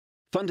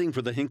Funding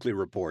for the Hinckley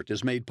Report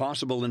is made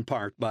possible in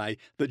part by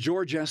the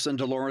George S. and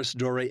Dolores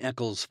Doré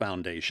Eccles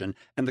Foundation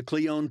and the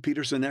Cleone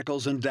Peterson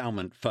Eccles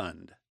Endowment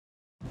Fund.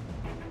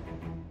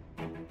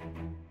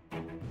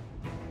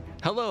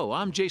 Hello,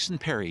 I'm Jason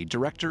Perry,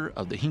 Director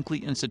of the Hinckley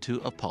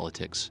Institute of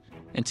Politics,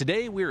 and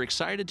today we're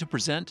excited to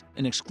present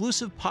an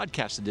exclusive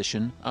podcast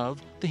edition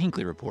of the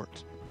Hinckley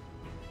Report.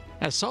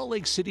 As Salt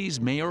Lake City's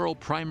mayoral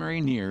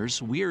primary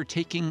nears, we are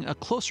taking a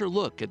closer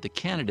look at the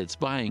candidates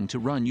vying to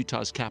run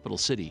Utah's capital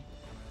city.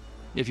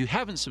 If you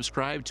haven't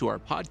subscribed to our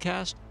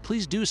podcast,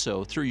 please do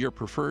so through your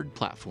preferred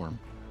platform.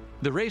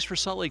 The race for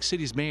Salt Lake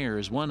City's mayor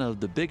is one of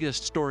the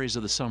biggest stories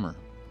of the summer.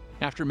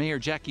 After Mayor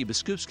Jackie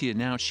Biskupski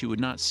announced she would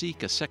not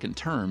seek a second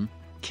term,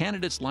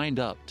 candidates lined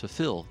up to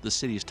fill the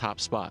city's top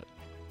spot.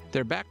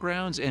 Their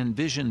backgrounds and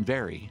vision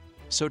vary,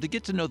 so to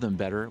get to know them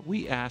better,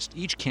 we asked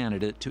each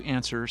candidate to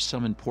answer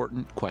some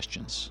important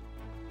questions.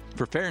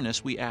 For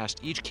fairness, we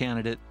asked each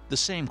candidate the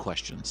same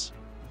questions.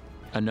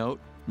 A note,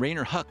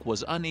 Rainer Huck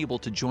was unable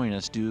to join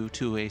us due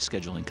to a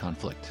scheduling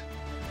conflict.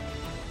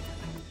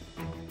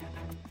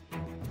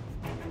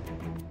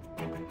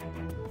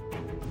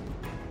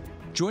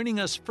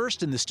 Joining us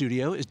first in the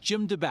studio is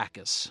Jim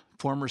DeBackus,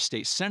 former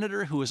state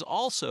senator who has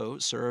also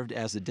served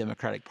as the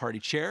Democratic Party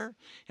chair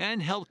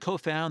and helped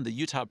co-found the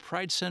Utah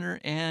Pride Center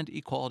and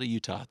Equality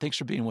Utah. Thanks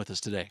for being with us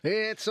today.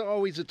 It's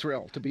always a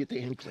thrill to be at the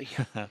Hinckley.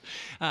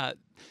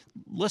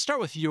 Let's start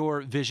with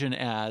your vision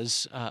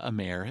as a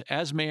mayor.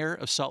 As mayor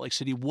of Salt Lake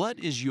City, what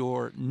is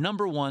your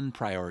number one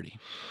priority?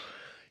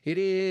 It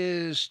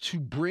is to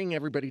bring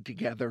everybody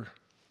together.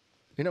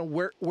 You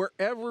know,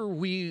 wherever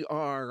we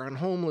are, on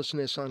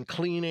homelessness, on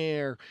clean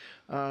air,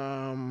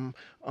 on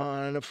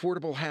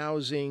affordable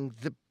housing,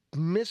 the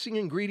missing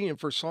ingredient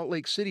for Salt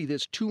Lake City,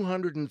 this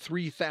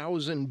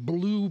 203,000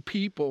 blue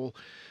people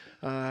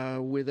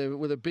with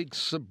a big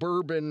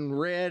suburban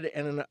red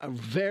and a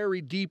very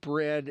deep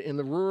red in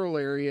the rural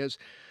areas,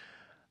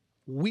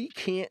 we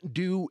can't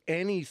do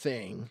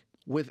anything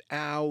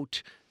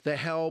without the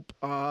help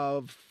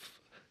of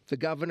the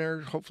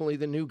governor, hopefully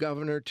the new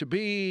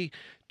governor-to-be,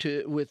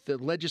 with the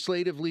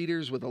legislative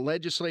leaders, with the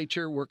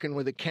legislature, working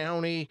with the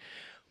county.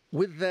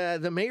 With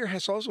the mayor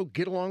has to also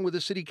get along with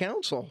the city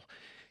council.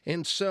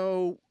 And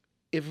so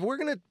if we're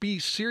going to be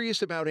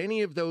serious about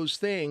any of those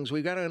things,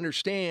 we've got to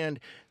understand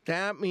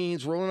that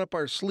means rolling up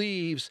our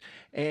sleeves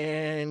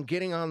and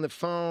getting on the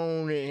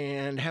phone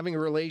and having a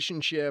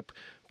relationship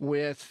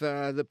with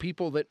the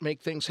people that make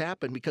things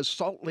happen, because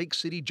Salt Lake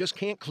City just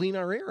can't clean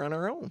our air on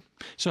our own.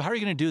 So how are you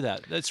going to do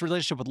that? That's a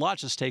relationship with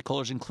lots of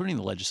stakeholders, including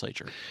the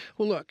legislature.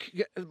 Well, look,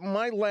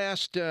 my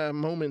last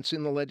moments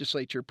in the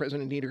legislature,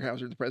 President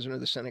Niederhauser, the president of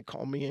the Senate,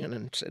 called me in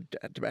and said,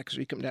 DeBackus,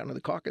 we come down to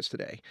the caucus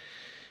today.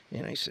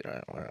 And I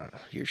said,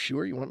 you're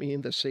sure you want me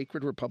in the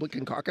sacred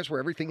Republican caucus where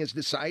everything is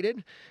decided?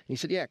 And he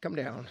said, yeah, come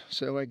down.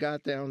 So I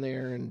got down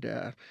there and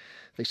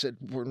they said,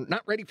 we're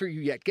not ready for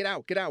you yet. Get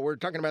out. We're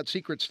talking about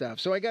secret stuff.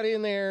 So I got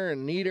in there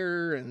and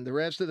Nieder and the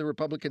rest of the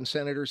Republican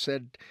senators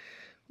said,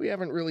 we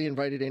haven't really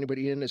invited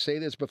anybody in to say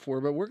this before,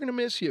 but we're going to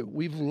miss you.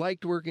 We've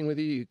liked working with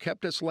you. You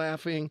kept us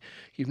laughing.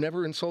 You've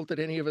never insulted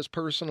any of us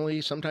personally.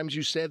 Sometimes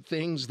you said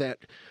things that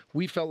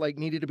we felt like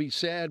needed to be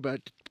said,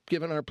 but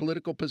given our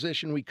political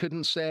position, we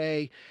couldn't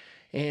say.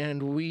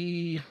 And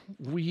we've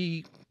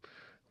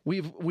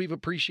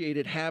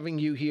appreciated having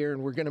you here,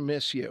 and we're going to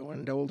miss you.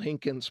 And old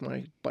Hinkins,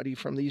 my buddy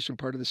from the eastern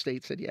part of the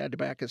state, said, yeah,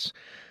 DeBackus,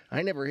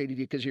 I never hated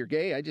you because you're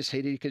gay. I just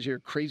hated you because you're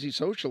a crazy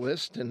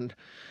socialist. And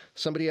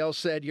somebody else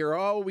said, you're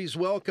always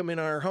welcome in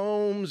our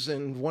homes.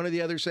 And one of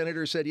the other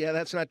senators said, yeah,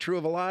 that's not true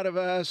of a lot of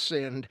us.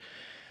 And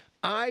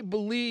I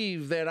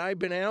believe that I've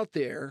been out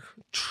there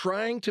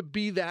trying to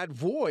be that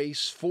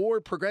voice for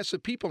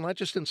progressive people, not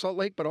just in Salt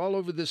Lake, but all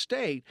over the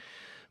state.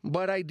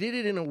 But I did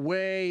it in a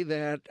way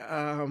that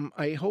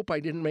I hope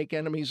I didn't make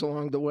enemies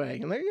along the way.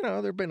 And there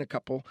have been a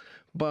couple.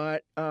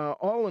 But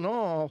all in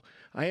all,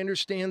 I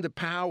understand the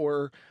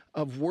power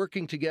of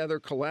working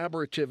together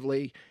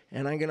collaboratively.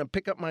 And I'm going to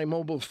pick up my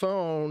mobile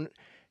phone,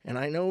 and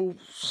I know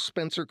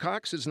Spencer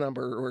Cox's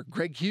number, or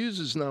Greg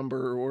Hughes's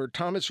number, or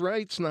Thomas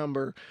Wright's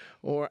number,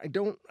 or I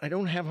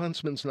don't have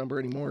Huntsman's number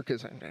anymore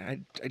because I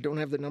don't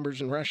have the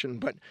numbers in Russian.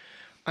 But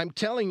I'm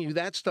telling you,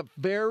 that's the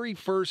very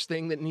first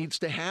thing that needs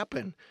to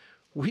happen.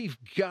 We've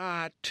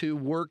got to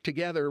work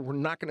together. We're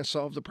not going to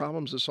solve the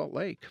problems of Salt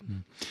Lake.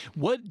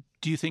 What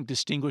do you think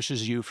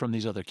distinguishes you from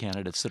these other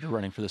candidates that are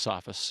running for this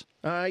office?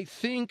 I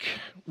think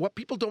what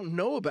people don't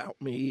know about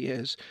me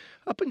is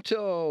up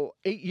until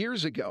 8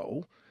 years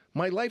ago,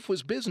 my life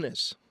was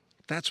business.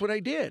 That's what I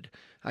did.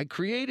 I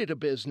created a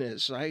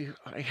business. I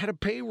had a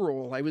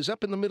payroll. I was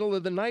up in the middle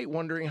of the night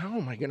wondering, how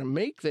am I going to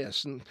make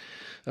this in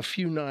a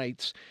few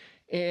nights?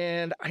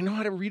 And I know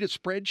how to read a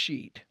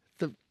spreadsheet.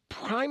 The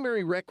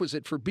primary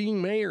requisite for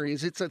being mayor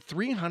is it's a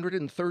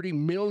 $330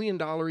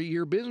 million a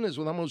year business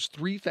with almost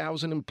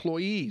 3,000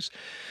 employees.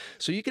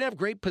 So you can have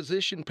great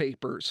position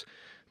papers,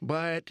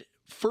 but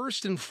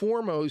first and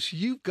foremost,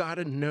 you've got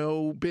to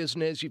know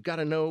business. You've got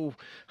to know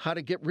how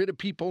to get rid of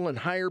people and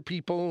hire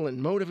people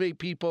and motivate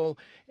people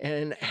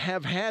and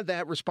have had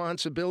that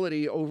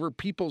responsibility over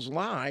people's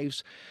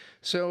lives.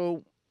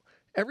 So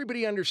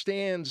everybody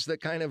understands the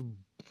kind of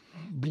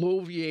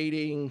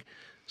bloviating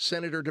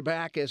Senator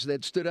Debackus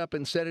that stood up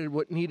and said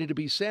what needed to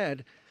be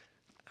said.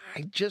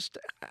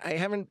 I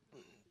haven't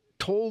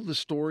told the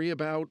story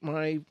about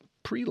my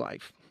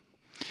pre-life.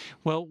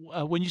 Well,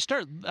 when you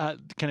start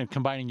kind of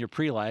combining your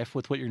pre-life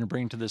with what you're going to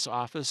bring to this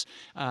office,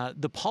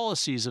 the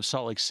policies of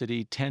Salt Lake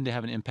City tend to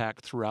have an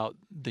impact throughout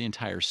the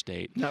entire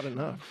state. Not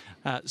enough.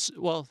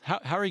 Well,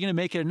 how are you going to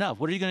make it enough?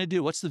 What are you going to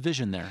do? What's the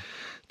vision there?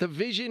 The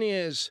vision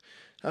is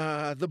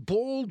the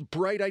bold,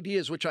 bright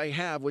ideas, which I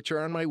have, which are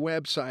on my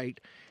website.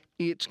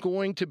 It's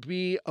going to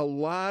be a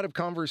lot of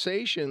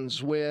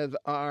conversations with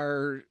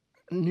our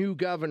new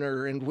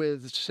governor and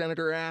with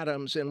Senator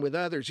Adams and with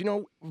others. You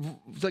know,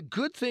 the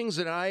good things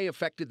that I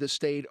affected the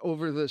state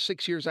over the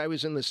 6 years I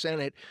was in the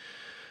Senate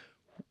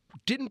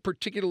didn't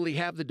particularly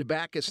have the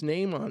Debackus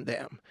name on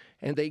them.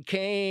 And they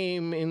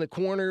came in the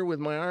corner with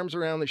my arms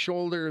around the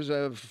shoulders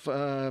of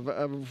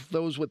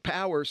those with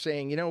power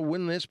saying, you know,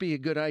 wouldn't this be a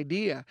good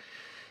idea?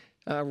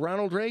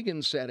 Ronald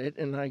Reagan said it,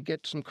 and I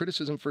get some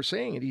criticism for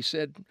saying it. He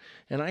said,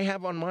 and I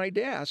have on my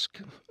desk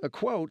a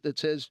quote that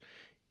says,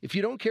 if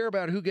you don't care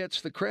about who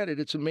gets the credit,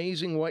 it's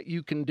amazing what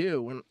you can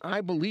do. And I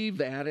believe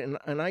that, and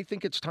I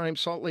think it's time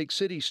Salt Lake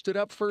City stood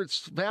up for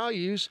its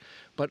values,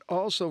 but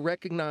also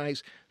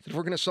recognize that if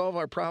we're going to solve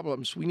our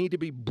problems, we need to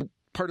be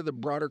part of the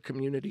broader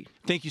community.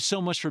 Thank you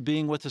so much for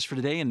being with us for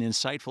today and the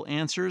insightful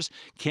answers.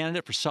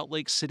 Candidate for Salt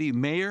Lake City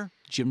Mayor,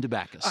 Jim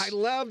Debackus. I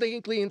love the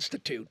Hinckley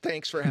Institute.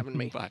 Thanks for having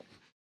me. Bye.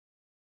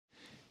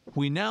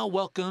 We now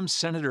welcome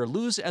Senator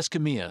Luz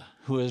Escamilla,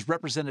 who has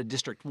represented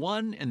District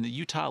 1 in the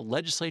Utah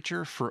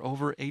legislature for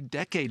over a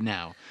decade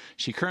now.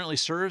 She currently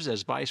serves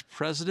as Vice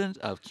President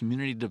of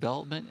Community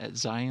Development at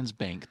Zions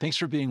Bank. Thanks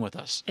for being with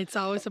us. It's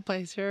always a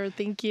pleasure.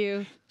 Thank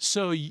you.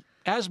 So,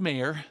 as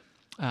mayor,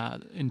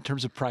 in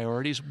terms of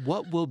priorities,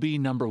 what will be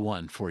number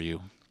one for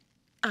you?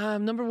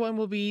 Number one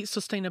will be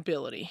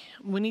sustainability.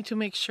 We need to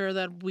make sure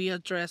that we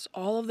address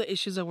all of the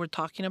issues that we're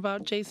talking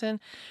about,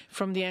 Jason,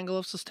 from the angle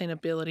of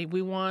sustainability.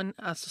 We want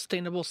a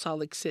sustainable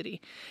Salt Lake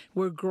City.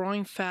 We're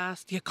growing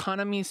fast. The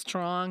economy is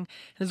strong, and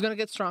it's going to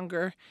get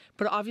stronger.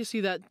 But obviously,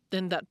 that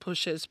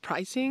pushes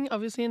pricing,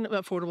 obviously, in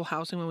affordable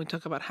housing. When we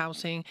talk about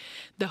housing,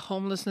 the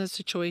homelessness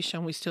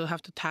situation, we still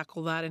have to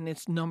tackle that, and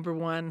it's number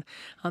one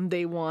on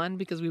day one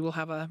because we will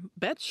have a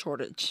bed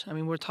shortage. I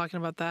mean, we're talking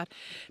about that.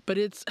 But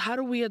it's how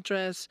do we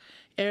address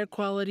air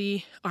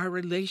quality, our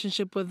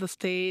relationship with the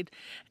state,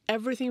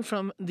 everything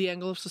from the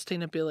angle of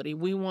sustainability.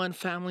 We want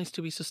families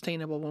to be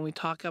sustainable. When we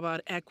talk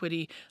about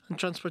equity and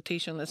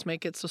transportation, let's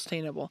make it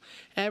sustainable.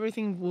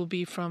 Everything will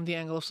be from the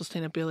angle of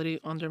sustainability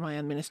under my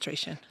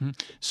administration. Mm-hmm.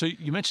 So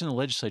you mentioned the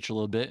legislature a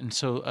little bit, and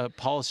so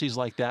policies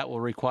like that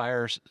will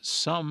require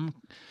some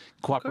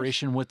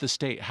cooperation with the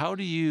state. How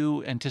do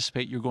you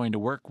anticipate you're going to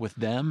work with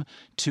them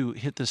to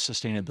hit this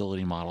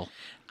sustainability model?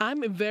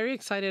 I'm very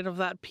excited of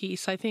that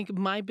piece. I think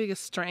my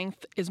biggest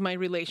strength is my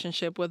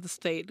relationship with the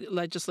state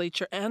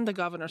legislature and the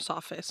governor's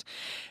office.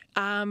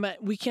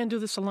 We can't do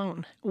this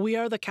alone. We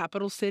are the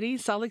capital city.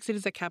 Salt Lake City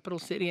is the capital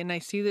city, and I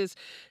see this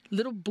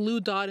little blue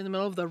dot in the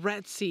middle of the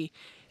Red Sea.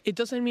 It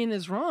doesn't mean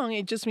it's wrong.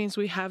 It just means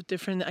we have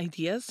different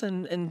ideas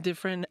and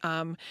different,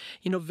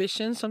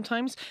 visions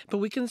sometimes. But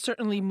we can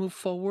certainly move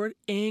forward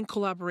in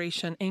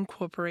collaboration, in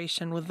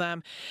cooperation with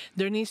them.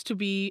 There needs to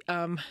be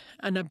an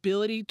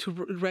ability to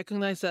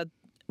recognize that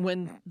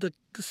when the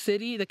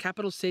city, the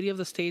capital city of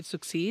the state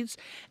succeeds,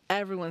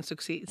 everyone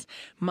succeeds.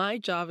 My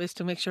job is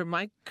to make sure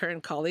my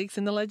current colleagues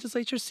in the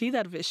legislature see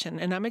that vision,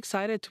 and I'm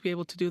excited to be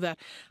able to do that.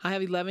 I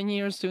have 11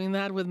 years doing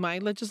that with my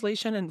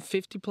legislation, and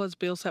 50 plus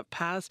bills have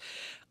passed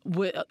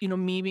with,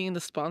 me being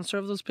the sponsor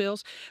of those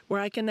bills,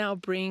 where I can now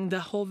bring the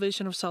whole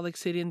vision of Salt Lake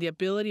City and the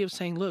ability of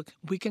saying, look,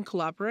 we can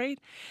collaborate,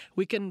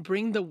 we can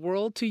bring the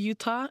world to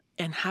Utah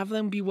and have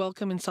them be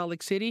welcome in Salt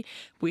Lake City.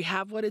 We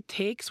have what it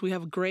takes. We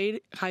have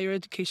great higher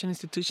education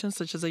institutions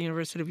such as the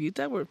University of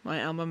Utah, where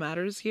my alma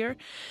mater is here,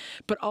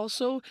 but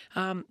also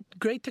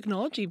great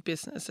technology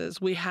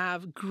businesses. We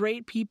have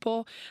great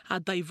people, a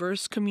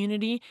diverse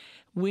community.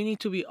 We need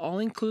to be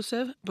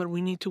all-inclusive, but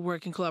we need to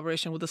work in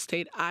collaboration with the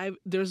state.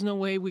 There's no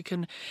way we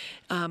can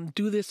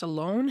do this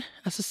alone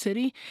as a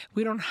city.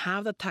 We don't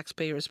have the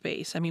taxpayers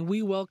base. I mean,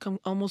 we welcome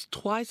almost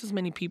twice as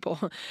many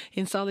people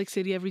in Salt Lake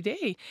City every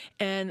day,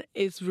 and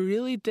it's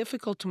really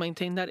difficult to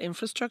maintain that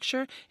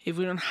infrastructure if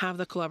we don't have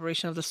the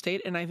collaboration of the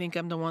state, and I think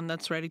I'm the one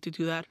that's ready to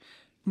do that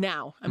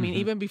now. I mean,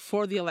 even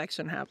before the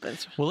election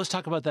happens. Well, let's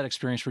talk about that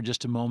experience for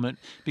just a moment,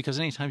 because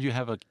anytime you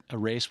have a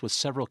race with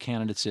several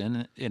candidates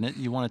in it,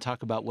 you want to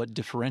talk about what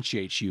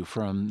differentiates you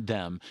from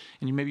them.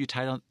 And you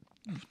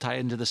tie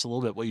into this a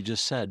little bit, what you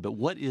just said, but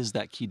what is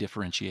that key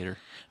differentiator?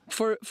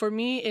 For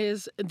me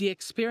is the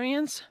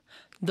experience,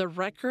 the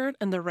record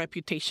and the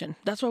reputation.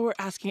 That's what we're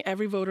asking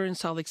every voter in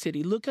Salt Lake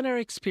City. Look at our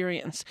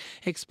experience.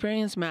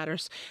 Experience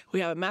matters. We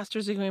have a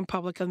master's degree in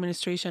public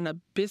administration, a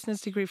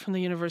business degree from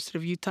the University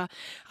of Utah.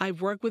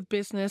 I've worked with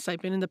business.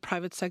 I've been in the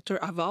private sector.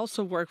 I've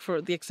also worked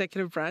for the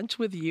executive branch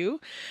with you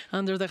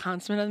under the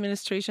Huntsman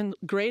administration.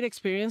 Great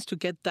experience to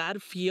get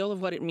that feel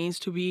of what it means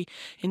to be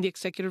in the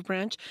executive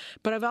branch.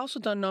 But I've also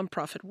done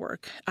nonprofit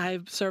work.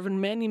 I've served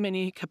in many,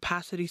 many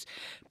capacities.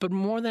 But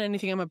more than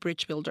anything, I'm a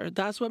bridge builder.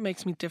 That's what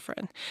makes me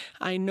different.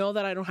 I know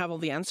that I don't have all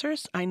the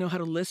answers. I know how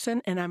to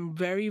listen. And I'm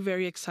very,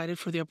 very excited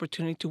for the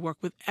opportunity to work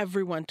with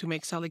everyone to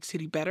make Salt Lake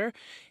City better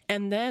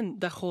and then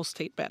the whole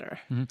state better.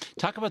 Mm-hmm.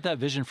 Talk about that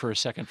vision for a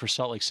second for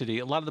Salt Lake City.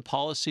 A lot of the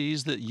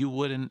policies that you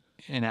would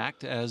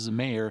enact as a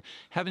mayor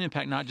have an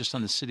impact not just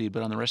on the city,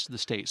 but on the rest of the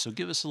state. So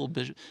give us a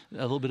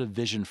little bit of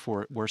vision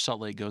for where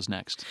Salt Lake goes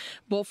next.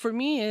 Well, for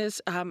me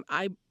is I'm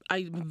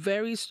a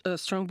very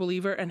strong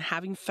believer in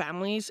having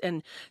families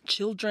and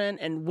children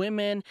and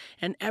women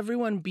and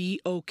everyone be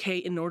okay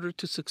in order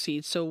to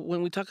succeed. So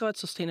when we talk about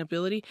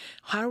sustainability,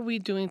 how are we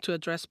doing to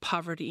address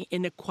poverty,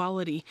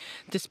 inequality,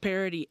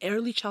 disparity?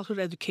 Early childhood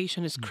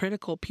education is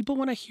critical. People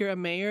want to hear a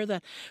mayor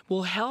that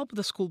will help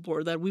the school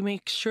board, that we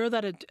make sure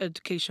that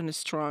education is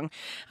strong.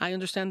 I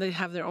understand they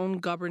have their own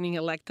governing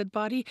elected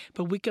body,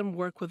 but we can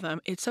work with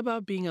them. It's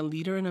about being a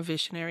leader and a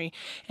visionary.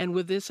 And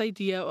with this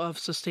idea of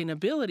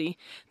sustainability,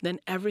 then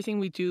everything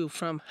we do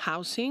from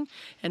housing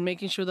and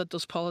making sure that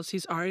those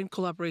policies are in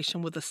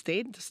collaboration with the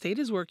state. The state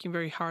is working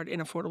very hard in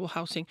affordable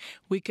housing.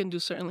 We can do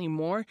certainly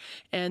more.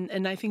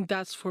 And I think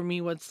that's, for me,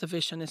 what's the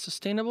vision is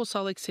sustainable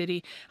Salt Lake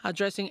City,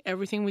 addressing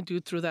everything we do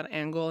through that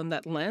angle and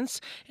that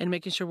lens, and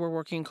making sure we're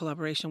working in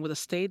collaboration with the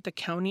state, the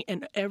county,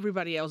 and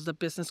everybody else, the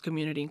business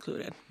community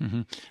included.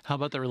 Mm-hmm. How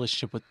about the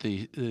relationship with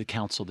the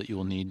council that you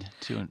will need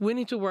to? We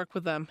need to work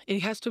with them. It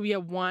has to be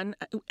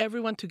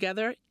everyone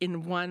together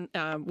in one,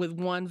 with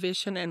one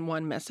vision and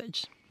one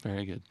message.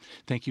 Very good.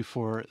 Thank you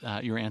for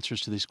your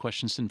answers to these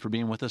questions and for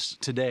being with us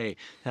today.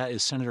 That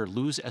is Senator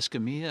Luz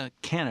Escamilla,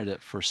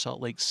 candidate for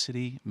Salt Lake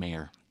City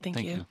Mayor.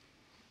 Thank you.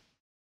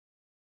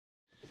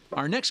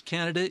 Our next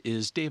candidate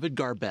is David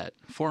Garbett,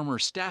 former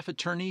staff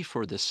attorney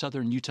for the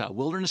Southern Utah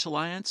Wilderness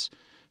Alliance,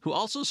 who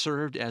also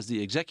served as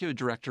the executive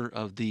director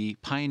of the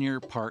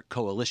Pioneer Park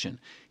Coalition.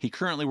 He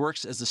currently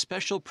works as the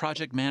special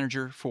project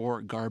manager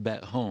for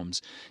Garbett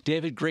Homes.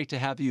 David, great to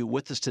have you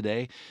with us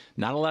today.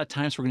 Not a lot of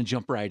time, so we're going to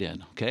jump right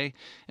in, okay?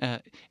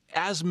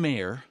 As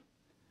mayor,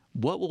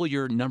 what will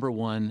your number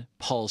one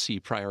policy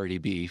priority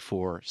be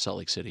for Salt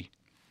Lake City?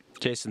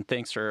 Jason,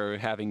 thanks for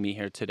having me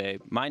here today.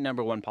 My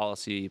number one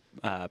policy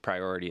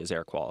priority is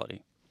air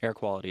quality. Air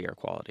quality, air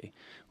quality.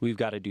 We've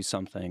got to do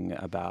something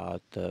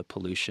about the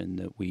pollution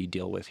that we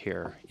deal with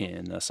here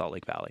in the Salt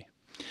Lake Valley.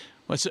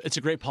 Well, it's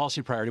a great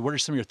policy priority. What are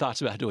some of your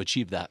thoughts about how to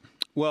achieve that?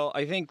 Well,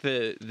 I think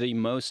the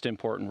most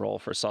important role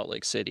for Salt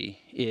Lake City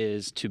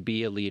is to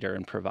be a leader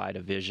and provide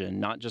a vision,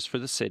 not just for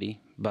the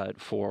city, but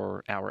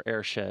for our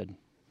airshed,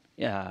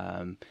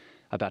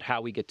 about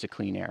how we get to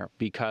clean air.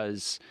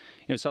 Because,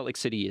 Salt Lake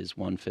City is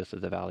 1/5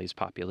 of the valley's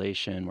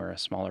population. We're a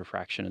smaller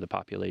fraction of the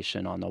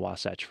population on the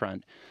Wasatch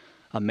Front.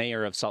 A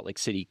mayor of Salt Lake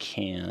City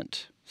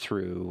can't,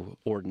 through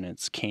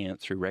ordinance,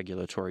 through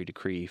regulatory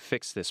decree,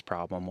 fix this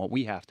problem. What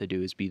we have to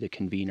do is be the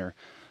convener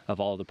of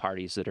all the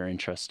parties that are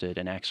interested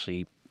and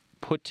actually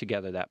put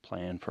together that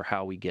plan for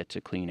how we get to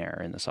clean air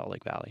in the Salt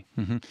Lake Valley.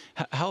 Mm-hmm.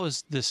 How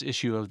is this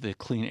issue of the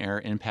clean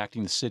air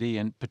impacting the city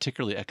and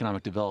particularly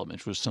economic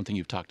development, which was something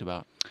you've talked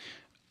about?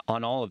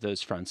 On all of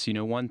those fronts,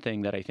 one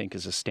thing that I think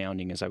is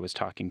astounding is I was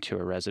talking to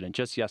a resident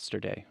just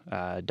yesterday,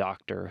 a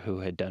doctor who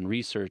had done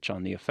research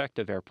on the effect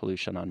of air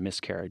pollution on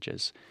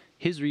miscarriages.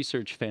 His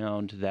research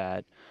found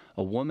that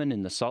a woman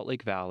in the Salt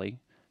Lake Valley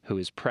who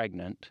is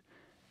pregnant,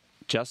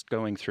 just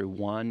going through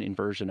one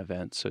inversion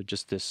event, so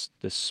just this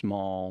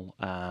small,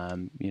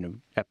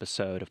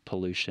 episode of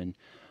pollution,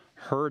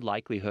 her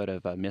likelihood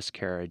of a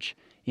miscarriage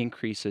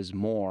increases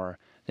more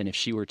than if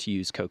she were to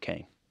use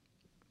cocaine.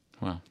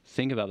 Wow.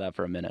 Think about that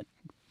for a minute.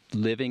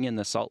 Living in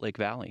the Salt Lake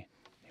Valley,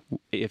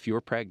 if you're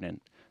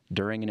pregnant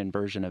during an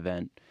inversion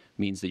event,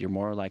 means that you're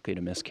more likely to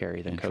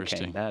miscarry than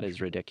cocaine. That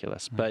is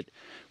ridiculous. But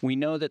we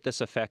know that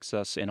this affects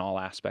us in all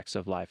aspects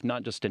of life,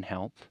 not just in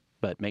health,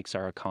 but makes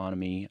our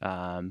economy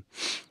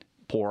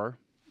poorer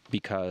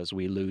because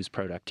we lose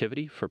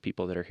productivity for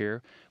people that are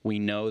here. We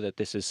know that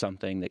this is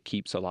something that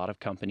keeps a lot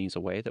of companies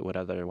away that would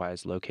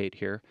otherwise locate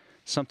here,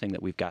 something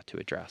that we've got to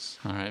address.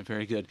 All right,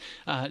 very good.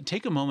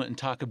 Take a moment and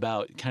talk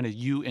about kind of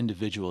you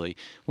individually.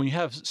 When you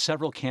have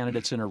several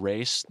candidates in a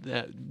race,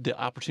 the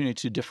opportunity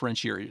to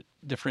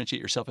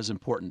differentiate yourself is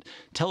important.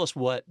 Tell us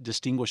what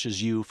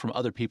distinguishes you from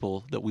other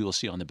people that we will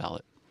see on the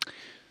ballot.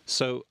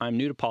 So I'm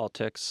new to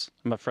politics.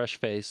 I'm a fresh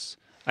face.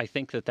 I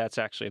think that that's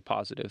actually a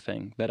positive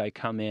thing, that I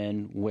come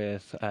in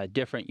with a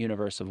different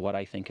universe of what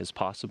I think is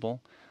possible.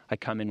 I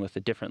come in with a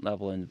different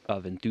level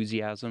of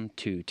enthusiasm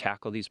to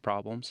tackle these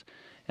problems.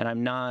 And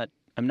I'm not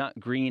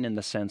green in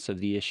the sense of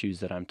the issues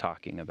that I'm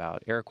talking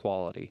about. Air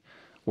quality.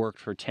 Worked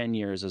for 10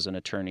 years as an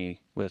attorney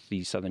with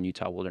the Southern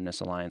Utah Wilderness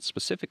Alliance,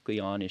 specifically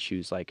on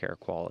issues like air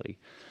quality.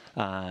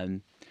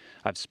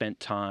 I've spent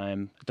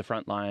time at the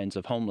front lines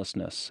of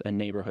homelessness and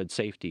neighborhood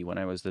safety when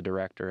I was the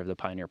director of the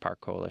Pioneer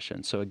Park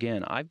Coalition. So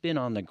again, I've been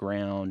on the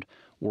ground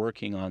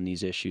working on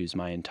these issues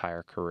my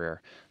entire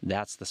career.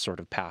 That's the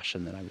sort of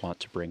passion that I want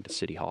to bring to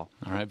City Hall.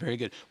 All right, very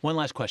good. One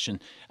last question.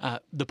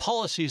 The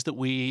policies that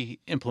we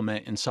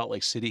implement in Salt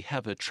Lake City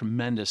have a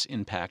tremendous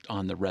impact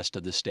on the rest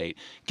of the state.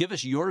 Give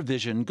us your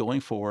vision going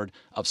forward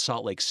of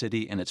Salt Lake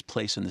City and its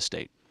place in the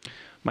state.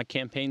 My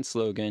campaign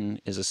slogan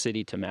is a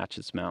city to match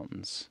its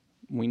mountains.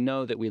 We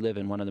know that we live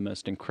in one of the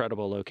most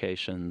incredible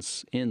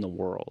locations in the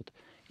world.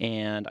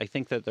 And I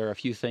think that there are a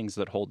few things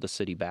that hold the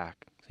city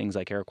back. Things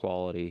like air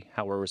quality,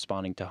 how we're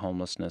responding to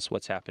homelessness,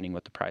 what's happening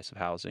with the price of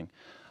housing.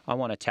 I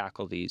want to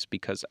tackle these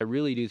because I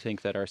really do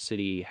think that our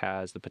city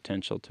has the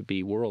potential to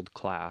be world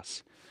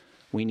class.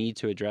 We need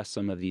to address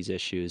some of these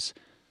issues.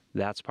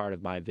 That's part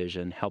of my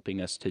vision,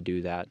 helping us to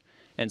do that.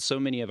 And so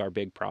many of our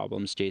big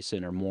problems,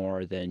 Jason, are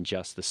more than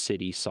just the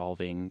city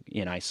solving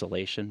in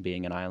isolation,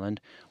 being an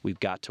island. We've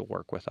got to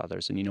work with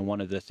others. And,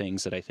 one of the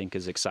things that I think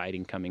is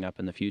exciting coming up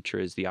in the future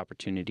is the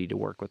opportunity to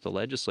work with the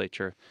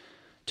legislature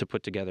to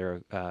put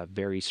together a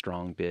very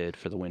strong bid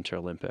for the Winter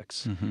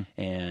Olympics. Mm-hmm.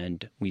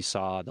 And we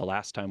saw the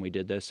last time we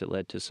did this, it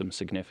led to some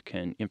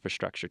significant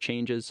infrastructure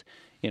changes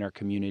in our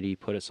community,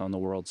 put us on the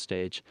world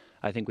stage.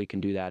 I think we can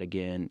do that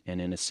again,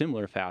 and in a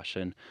similar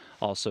fashion,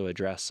 also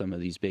address some of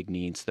these big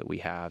needs that we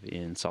have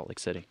in Salt Lake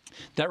City.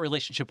 That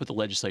relationship with the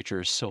legislature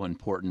is so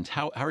important.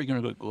 How are you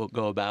going to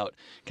go about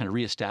kind of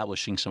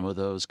reestablishing some of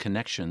those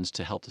connections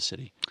to help the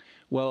city?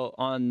 Well,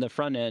 on the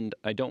front end,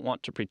 I don't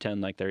want to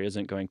pretend like there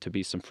isn't going to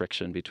be some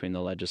friction between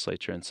the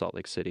legislature and Salt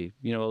Lake City.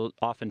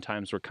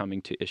 Oftentimes we're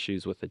coming to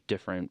issues with a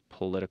different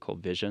political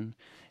vision,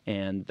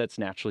 and that's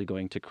naturally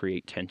going to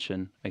create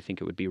tension. I think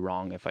it would be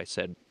wrong if I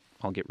said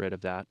I'll get rid of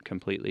that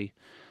completely.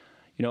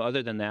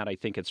 Other than that, I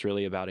think it's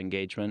really about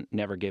engagement,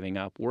 never giving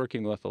up,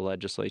 working with the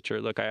legislature.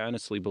 Look, I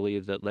honestly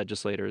believe that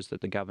legislators, that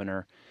the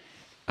governor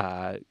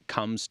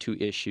comes to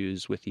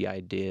issues with the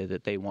idea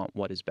that they want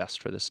what is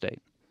best for the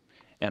state.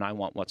 And I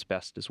want what's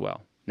best as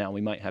well. Now, we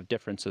might have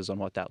differences on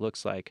what that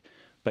looks like,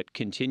 but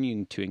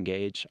continuing to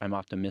engage, I'm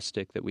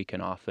optimistic that we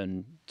can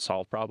often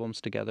solve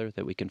problems together,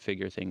 that we can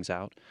figure things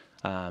out.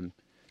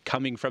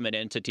 Coming from an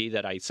entity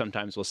that I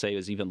sometimes will say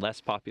is even less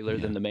popular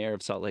than the mayor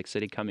of Salt Lake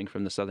City, coming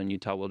from the Southern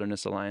Utah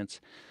Wilderness Alliance,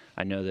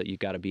 I know that you've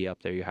got to be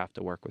up there. You have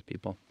to work with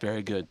people.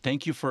 Very good.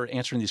 Thank you for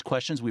answering these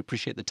questions. We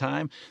appreciate the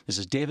time. This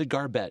is David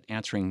Garbett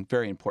answering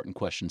very important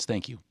questions.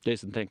 Thank you.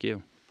 Jason, thank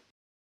you.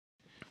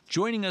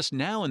 Joining us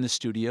now in the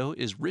studio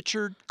is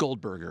Richard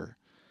Goldberger,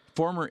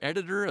 former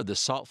editor of the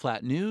Salt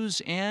Flat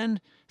News and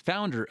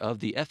founder of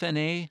the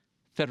FNA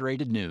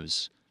Federated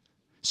News.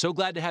 So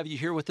glad to have you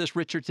here with us,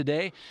 Richard,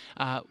 today.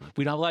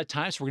 We don't have a lot of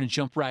time, so we're going to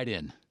jump right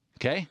in,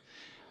 okay?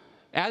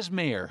 As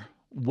mayor,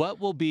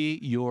 what will be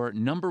your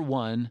number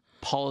one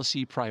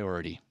policy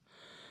priority?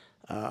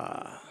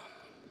 I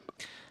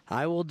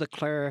will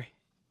declare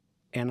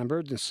an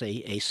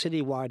emergency, a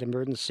citywide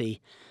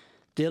emergency,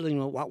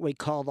 dealing with what we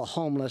call the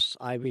homeless.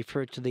 I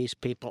refer to these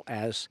people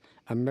as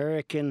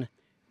American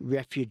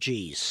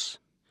refugees.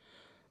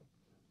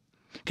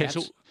 Okay,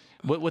 so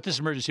with this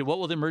emergency, what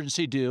will the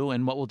emergency do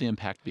and what will the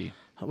impact be?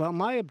 Well,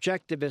 my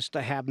objective is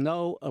to have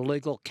no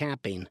illegal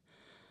camping.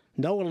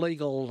 No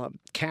illegal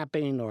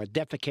camping or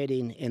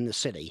defecating in the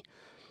city.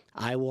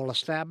 I will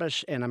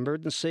establish an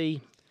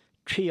emergency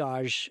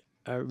triage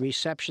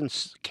reception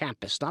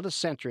campus, not a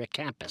center, a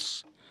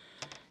campus.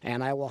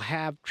 And I will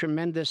have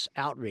tremendous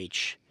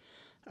outreach.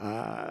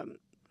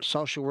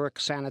 Social work,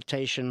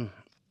 sanitation,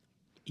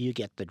 you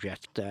get the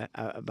drift.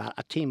 About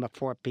a team of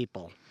 4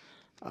 people.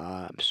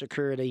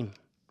 Security.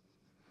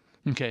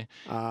 Okay.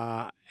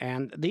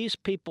 And these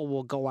people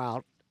will go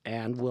out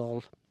and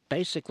will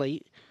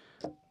basically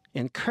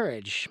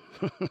encourage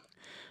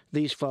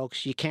these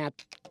folks. You can't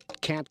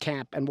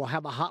camp, and we'll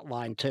have a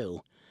hotline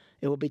too.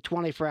 It will be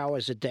 24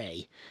 hours a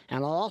day.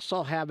 And I'll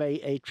also have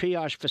a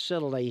triage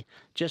facility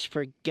just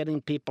for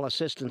getting people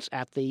assistance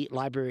at the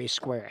library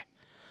square.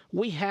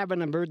 We have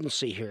an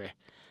emergency here,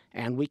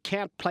 and we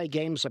can't play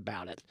games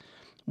about it.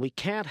 We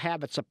can't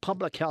have, it's a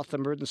public health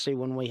emergency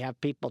when we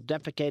have people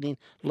defecating,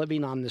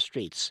 living on the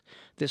streets.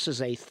 This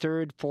is a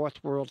third,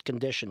 fourth world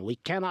condition. We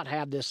cannot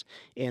have this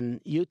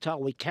in Utah.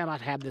 We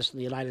cannot have this in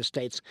the United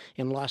States.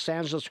 In Los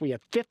Angeles, we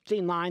have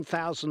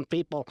 59,000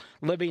 people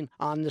living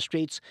on the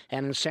streets,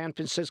 and in San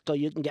Francisco,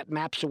 you can get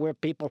maps of where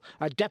people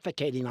are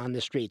defecating on the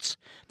streets.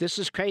 This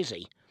is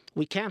crazy.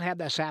 We can't have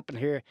this happen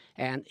here,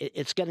 and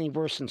it's getting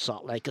worse in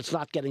Salt Lake. It's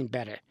not getting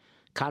better,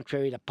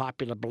 contrary to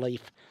popular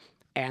belief.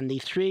 And the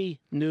 3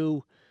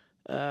 new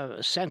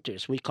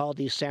centers, we call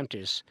these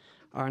centers,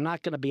 are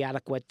not going to be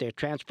adequate. They're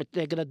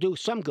going to do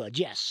some good,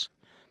 yes,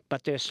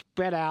 but they're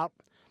spread out,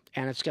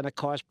 and it's going to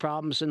cause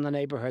problems in the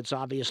neighborhoods,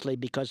 obviously,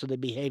 because of the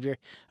behavior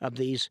of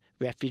these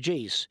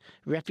refugees.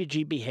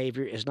 Refugee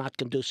behavior is not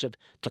conducive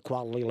to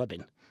quality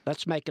living.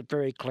 Let's make it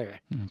very clear.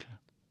 Okay.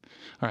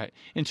 All right.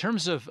 In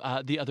terms of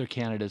the other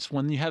candidates,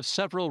 when you have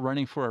several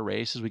running for a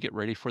race as we get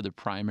ready for the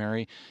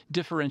primary,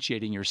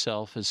 differentiating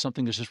yourself is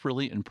something that's just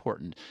really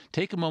important.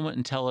 Take a moment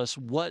and tell us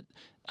what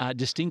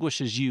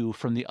distinguishes you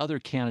from the other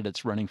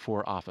candidates running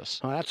for office.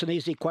 Well, that's an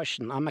easy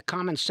question. I'm a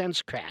common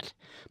sense-crat.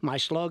 My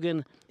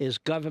slogan is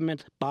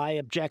government by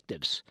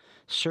objectives.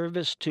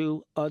 Service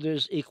to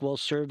others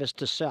equals service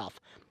to self.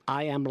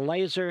 I am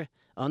laser,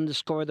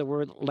 underscore the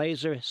word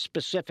laser,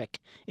 specific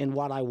in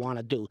what I want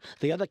to do.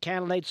 The other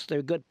candidates,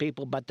 they're good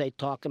people, but they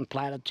talk in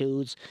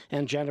platitudes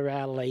and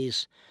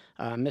generalities.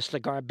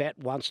 Mr. Garbett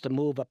wants to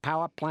move a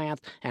power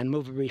plant and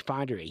move a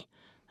refinery.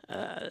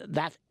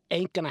 That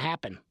ain't going to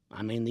happen.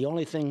 I mean, the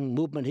only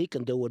movement he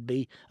can do would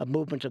be a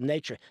movement of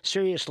nature,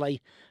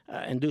 seriously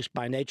induced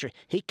by nature.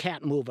 He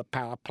can't move a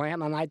power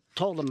plant. And I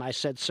told him, I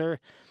said, sir,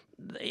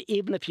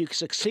 even if you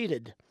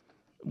succeeded,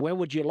 where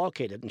would you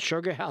locate it? In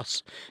Sugar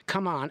House?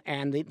 Come on.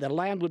 And the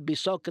land would be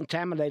so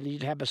contaminated,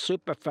 you'd have a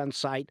Superfund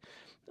site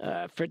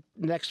for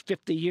the next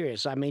 50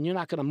 years. I mean, you're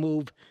not going to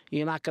move.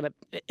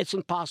 It's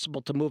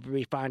impossible to move a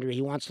refinery.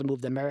 He wants to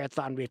move the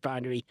Marathon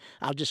refinery.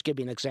 I'll just give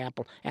you an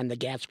example. And the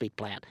Gatsby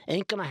plant.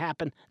 Ain't going to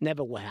happen.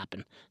 Never will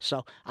happen.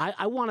 So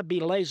I want to be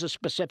laser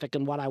specific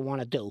in what I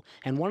want to do.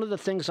 And one of the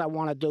things I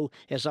want to do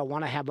is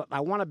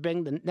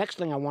the next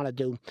thing I want to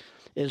do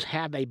is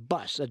have a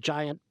bus, a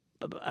giant,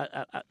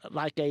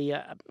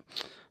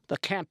 the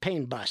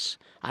campaign bus.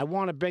 I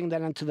want to bring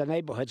that into the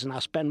neighborhoods, and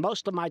I'll spend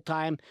most of my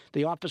time,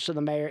 the office of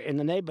the mayor, in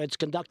the neighborhoods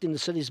conducting the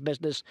city's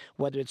business,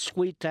 whether it's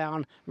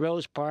Sweetown,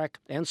 Rose Park,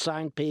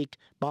 Ensign Peak,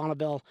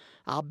 Bonneville.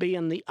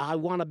 I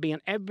want to be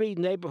in every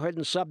neighborhood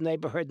and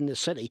sub-neighborhood in the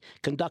city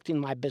conducting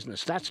my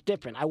business. That's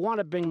different. I want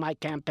to bring my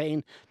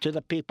campaign to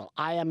the people.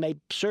 I am a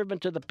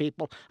servant to the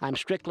people. I'm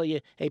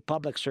strictly a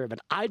public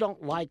servant. I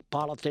don't like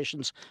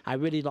politicians. I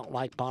really don't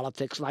like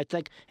politics, and I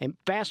think a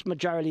vast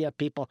majority of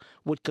people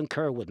would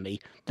concur with me.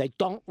 They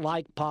don't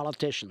like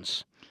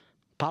politicians.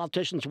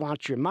 Politicians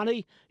want your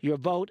money, your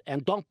vote,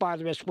 and don't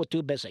bother us, we're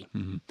too busy.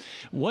 Mm-hmm.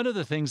 One of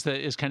the things that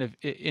is kind of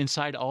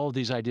inside all of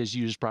these ideas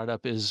you just brought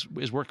up is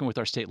working with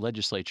our state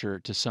legislature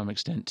to some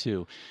extent,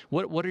 too.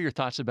 What are your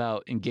thoughts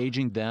about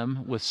engaging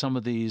them with some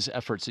of these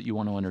efforts that you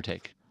want to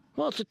undertake?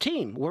 Well, it's a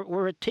team.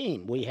 We're a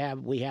team. We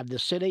have the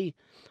city,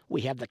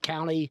 we have the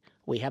county,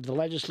 we have the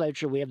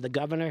legislature, we have the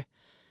governor,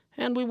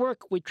 and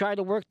we try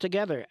to work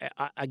together.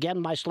 Again,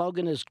 my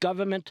slogan is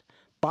government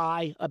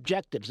by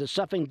objectives. It's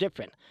something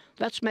different.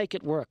 Let's make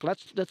it work.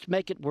 Let's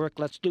make it work.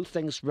 Let's do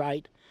things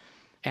right,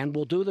 and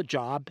we'll do the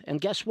job. And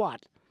guess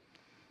what?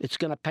 It's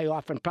going to pay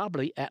off, and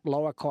probably at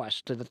lower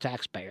cost to the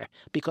taxpayer,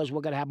 because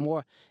we're going to have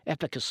more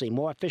efficacy,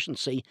 more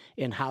efficiency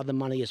in how the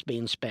money is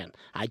being spent.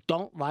 I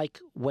don't like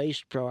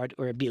waste, fraud,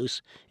 or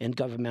abuse in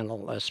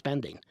governmental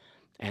spending,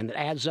 and it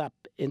adds up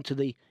into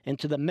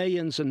the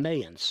millions and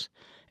millions.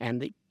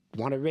 And they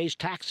want to raise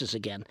taxes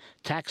again.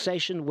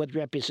 Taxation with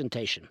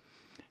representation.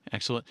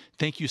 Excellent.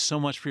 Thank you so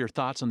much for your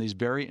thoughts on these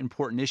very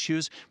important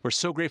issues. We're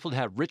so grateful to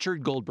have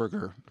Richard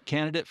Goldberger,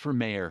 candidate for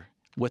mayor,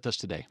 with us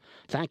today.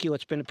 Thank you.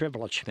 It's been a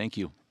privilege. Thank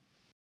you.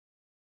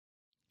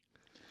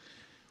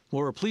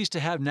 Well, we're pleased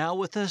to have now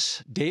with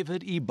us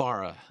David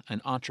Ibarra,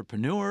 an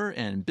entrepreneur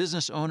and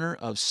business owner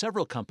of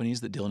several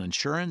companies that deal in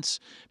insurance,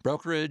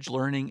 brokerage,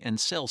 learning, and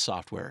sales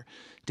software.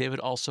 David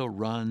also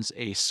runs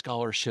a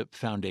scholarship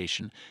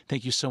foundation.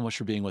 Thank you so much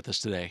for being with us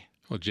today.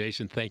 Well,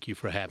 Jason, thank you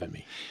for having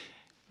me.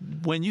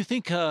 When you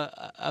think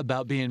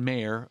about being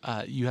mayor,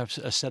 you have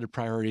a set of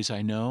priorities,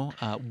 I know.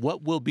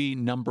 What will be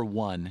number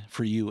one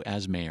for you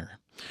as mayor?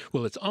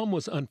 Well, it's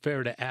almost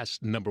unfair to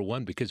ask number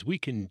one because we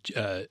can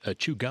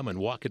chew gum and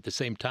walk at the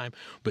same time.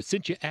 But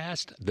since you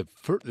asked, the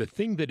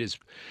thing that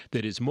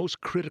is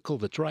most critical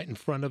that's right in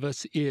front of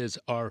us is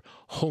our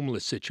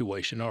homeless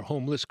situation, our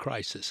homeless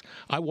crisis.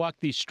 I walk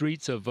these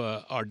streets of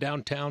our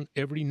downtown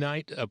every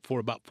night for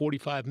about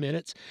 45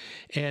 minutes,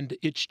 and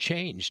it's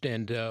changed.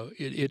 And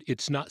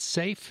it's not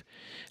safe,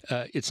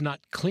 it's not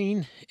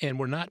clean, and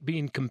we're not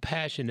being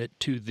compassionate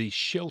to the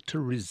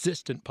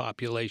shelter-resistant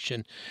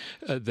population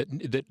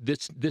that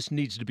this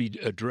needs to be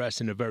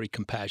addressed in a very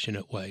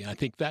compassionate way. I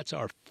think that's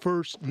our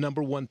first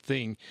number one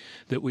thing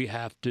that we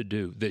have to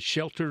do. The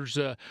shelters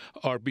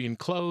are being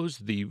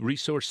closed, the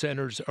resource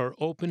centers are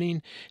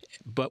opening,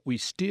 but we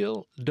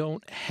still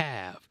don't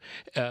have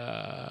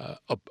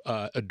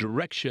a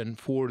direction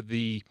for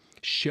the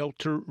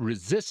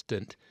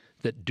shelter-resistant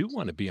that do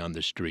want to be on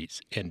the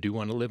streets and do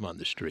want to live on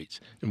the streets.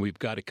 And we've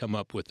got to come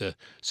up with a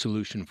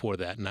solution for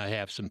that. And I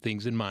have some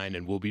things in mind,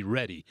 and we'll be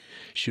ready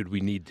should we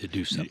need to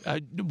do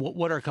something.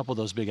 What are a couple of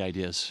those big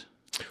ideas?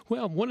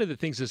 Well, one of the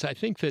things is I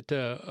think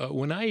that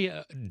when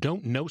I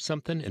don't know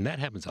something, and that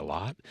happens a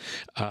lot,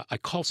 I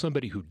call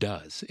somebody who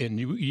does. And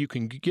you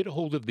can get a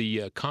hold of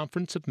the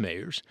Conference of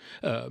Mayors.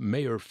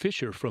 Mayor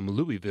Fisher from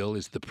Louisville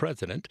is the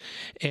president.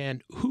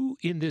 And who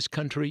in this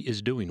country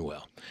is doing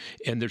well?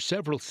 And there's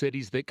several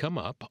cities that come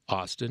up,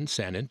 Austin,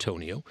 San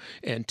Antonio,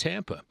 and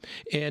Tampa.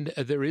 And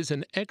there is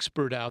an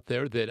expert out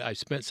there that I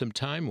spent some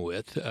time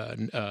with,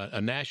 a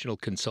national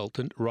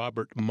consultant,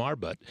 Robert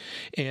Marbut.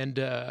 And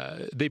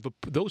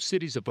those cities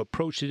cities have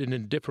approached it in a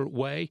different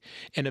way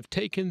and have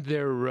taken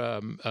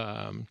their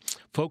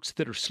folks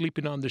that are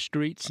sleeping on the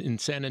streets in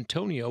San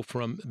Antonio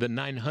from the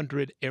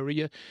 900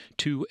 area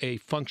to a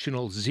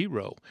functional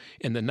 0.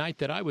 And the night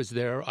that I was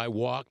there, I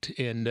walked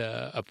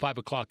at 5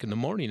 o'clock in the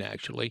morning,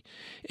 actually,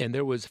 and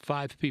there was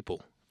 5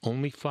 people.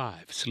 Only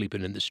 5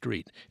 sleeping in the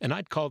street. And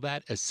I'd call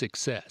that a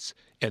success.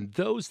 And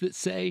those that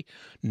say,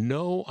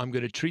 no, I'm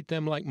going to treat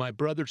them like my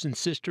brothers and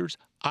sisters,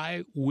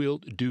 I will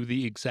do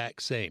the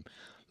exact same.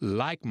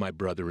 Like my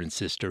brother and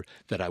sister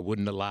that I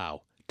wouldn't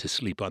allow to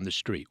sleep on the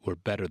street. We're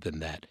better than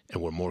that,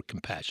 and we're more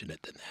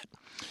compassionate than that.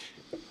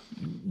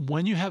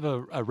 When you have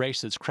a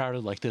race that's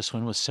crowded like this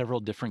one with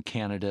several different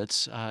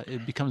candidates,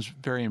 it becomes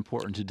very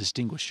important to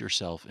distinguish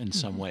yourself in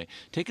some way.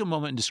 Take a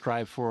moment and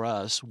describe for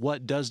us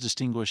what does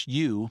distinguish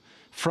you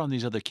from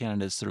these other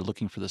candidates that are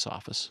looking for this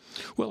office.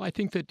 Well, I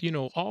think that,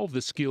 all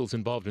the skills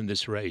involved in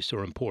this race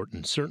are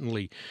important.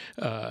 Certainly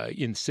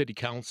in city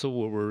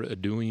council where we're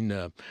doing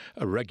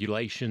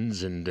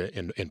regulations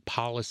and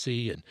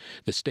policy, and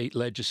the state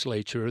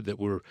legislature that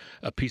we're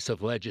a piece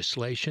of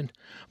legislation.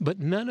 But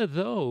none of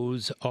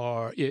those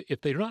are, if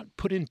they're not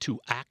put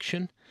into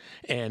action,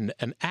 and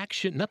an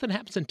action, nothing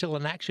happens until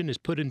an action is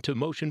put into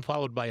motion,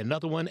 followed by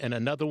another one and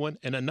another one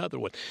and another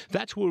one.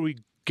 That's where we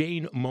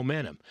gain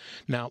momentum.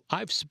 Now,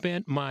 I've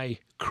spent my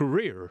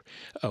career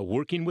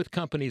working with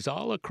companies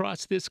all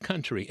across this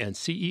country and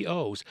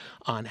CEOs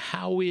on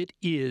how it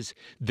is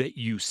that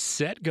you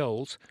set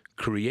goals,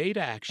 create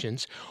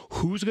actions,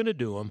 who's going to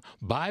do them,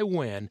 by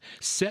when,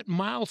 set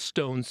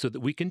milestones so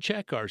that we can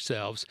check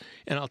ourselves.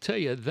 And I'll tell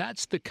you,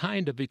 that's the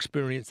kind of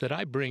experience that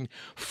I bring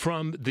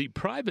from the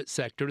private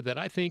sector that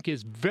I think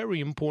is very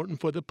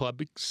important for the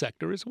public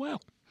sector as well.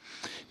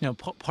 Now,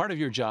 part of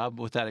your job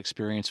with that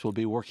experience will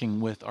be working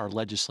with our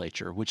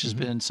legislature, which has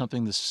been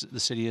something the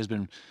city has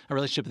been, a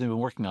relationship they've been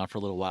working on for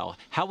a little while.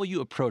 How will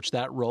you approach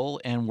that role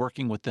and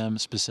working with them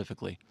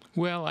specifically?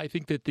 Well, I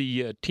think that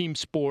the team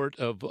sport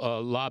of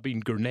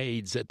lobbing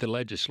grenades at the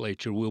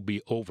legislature will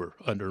be over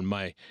under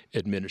my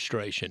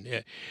administration.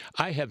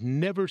 I have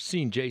never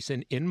seen,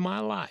 Jason, in my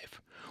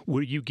life,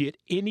 where you get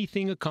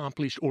anything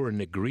accomplished or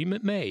an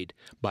agreement made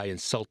by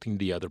insulting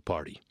the other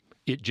party.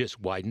 It just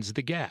widens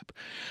the gap.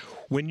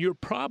 When you're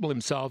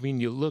problem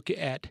solving, you look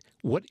at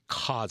what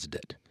caused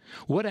it.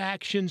 What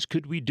actions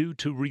could we do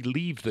to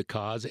relieve the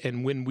cause?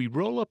 And when we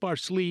roll up our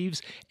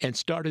sleeves and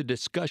start a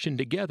discussion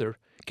together,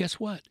 guess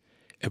what?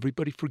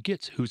 Everybody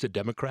forgets who's a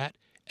Democrat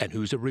and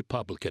who's a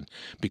Republican,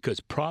 because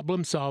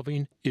problem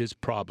solving is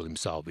problem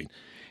solving.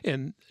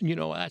 And,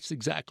 that's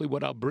exactly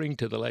what I'll bring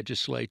to the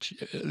legislature,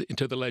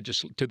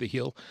 to the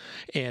Hill.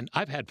 And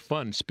I've had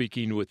fun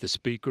speaking with the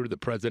Speaker, the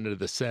President of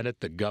the Senate,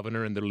 the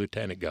Governor, and the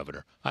Lieutenant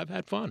Governor. I've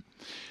had fun.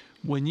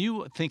 When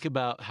you think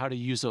about how to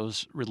use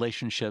those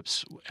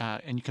relationships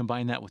and you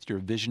combine that with your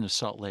vision of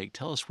Salt Lake,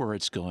 tell us where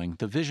it's going,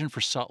 the vision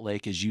for Salt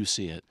Lake as you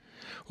see it.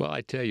 Well,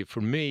 I tell you,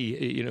 for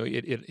me,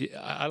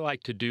 I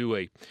like to do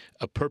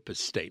a purpose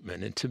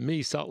statement. And to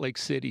me, Salt Lake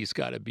City's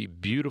got to be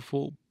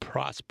beautiful,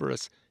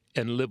 prosperous,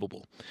 and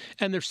livable.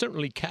 And there's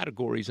certainly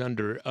categories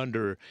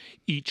under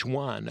each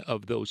one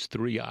of those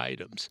 3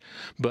 items.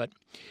 But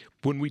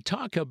when we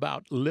talk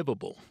about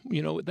livable,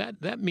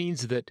 that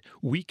means that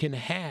we can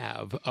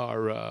have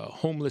our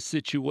homeless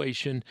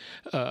situation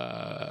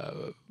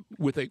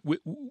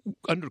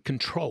under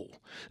control,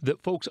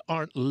 that folks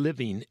aren't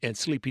living and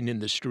sleeping in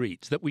the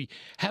streets, that we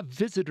have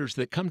visitors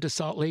that come to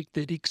Salt Lake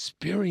that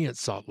experience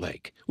Salt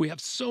Lake. We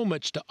have so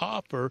much to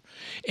offer,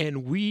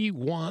 and we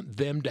want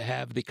them to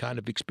have the kind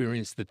of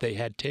experience that they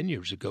had 10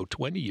 years ago,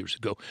 20 years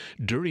ago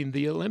during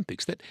the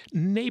Olympics, that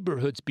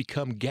neighborhoods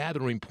become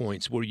gathering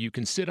points where you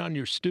can sit on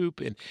your stoop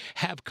and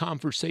have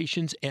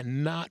conversations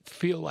and not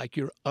feel like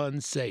you're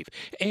unsafe.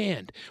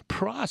 And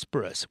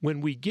prosperous, when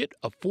we get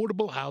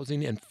affordable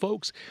housing and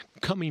folks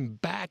coming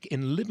back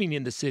and living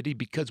in the city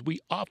because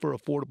we offer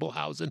affordable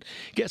housing,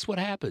 guess what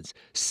happens?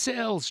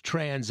 Sales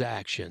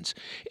transactions.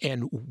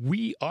 And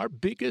our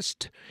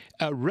biggest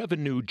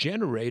revenue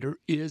generator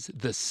is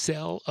the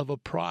sale of a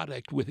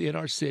product within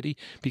our city,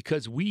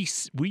 because we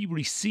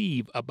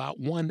receive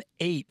about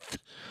 1/8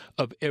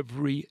 of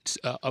every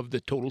of the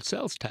total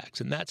sales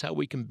tax, and that's how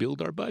we can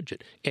build our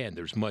budget. And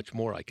there's much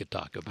more I could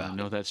talk about.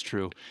 No, that's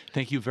true.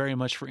 Thank you very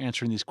much for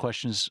answering these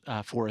questions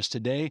for us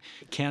today.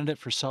 Candidate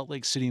for Salt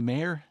Lake City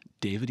Mayor,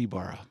 David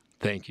Ibarra.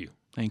 Thank you.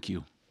 Thank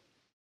you.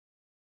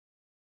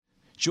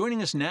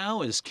 Joining us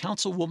now is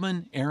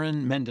Councilwoman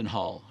Erin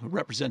Mendenhall, who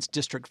represents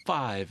District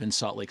 5 in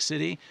Salt Lake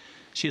City.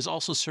 She has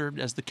also served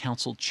as the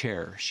council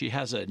chair. She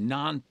has a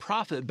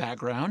nonprofit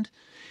background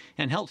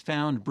and helped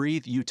found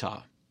Breathe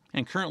Utah,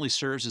 and currently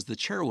serves as the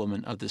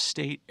chairwoman of the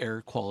State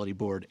Air Quality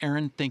Board.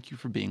 Erin, thank you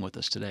for being with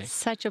us today.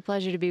 Such a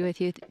pleasure to be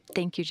with you.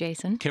 Thank you,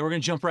 Jason. Okay, we're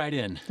going to jump right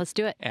in. Let's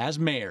do it. As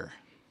mayor,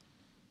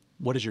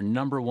 what is your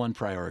number 1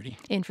 priority?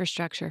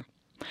 Infrastructure.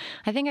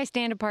 I think I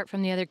stand apart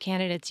from the other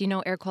candidates. You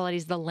know, air quality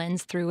is the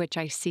lens through which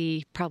I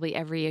see probably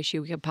every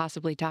issue we could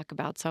possibly talk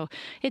about, so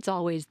it's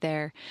always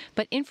there.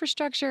 But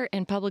infrastructure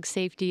and public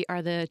safety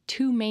are the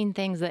two main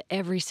things that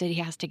every city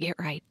has to get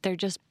right. They're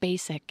just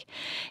basic.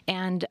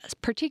 And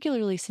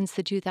particularly since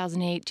the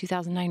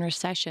 2008-2009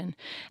 recession,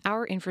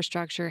 our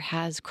infrastructure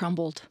has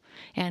crumbled.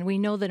 And we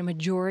know that a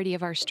majority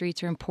of our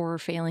streets are in poor or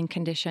failing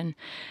condition.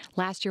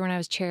 Last year when I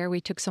was chair,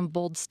 we took some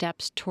bold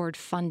steps toward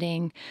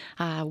funding.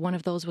 One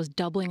of those was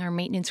doubling our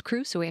maintenance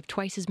crew, so we have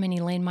twice as many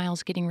lane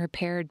miles getting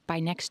repaired by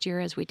next year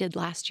as we did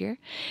last year.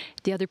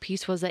 The other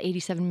piece was the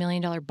 $87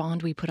 million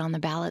bond we put on the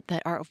ballot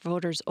that our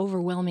voters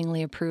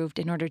overwhelmingly approved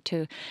in order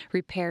to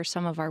repair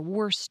some of our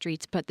worst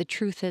streets. But the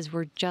truth is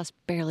we're just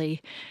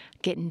barely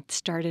getting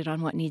started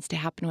on what needs to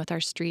happen with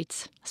our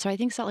streets. So I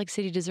think Salt Lake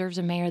City deserves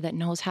a mayor that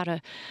knows how to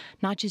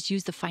not just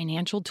use the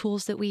financial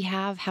tools that we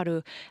have, how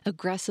to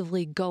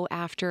aggressively go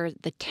after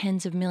the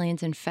tens of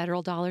millions in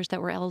federal dollars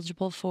that we're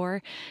eligible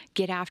for,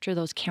 get after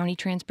those county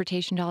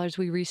transportation dollars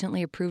we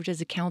recently approved as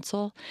a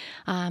council,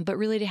 but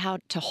really to how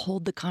to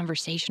hold the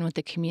conversation with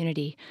the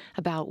community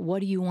about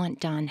what do you want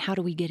done, how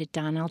do we get it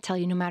done. And I'll tell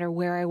you, no matter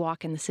where I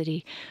walk in the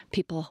city,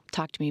 people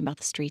talk to me about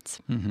the streets.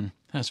 Mm-hmm.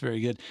 That's very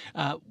good.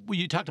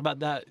 You talked about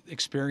that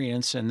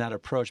experience and that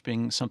approach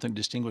being something that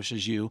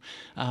distinguishes you.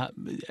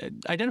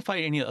 Identify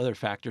any other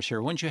factors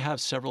here. Once you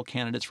have several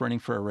candidates running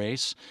for a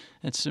race,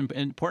 it's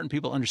important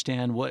people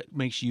understand what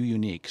makes you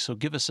unique. So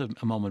give us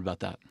a moment about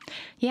that.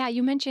 Yeah,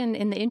 you mentioned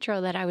in the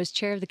intro that I was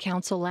chair of the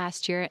council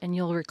last year, and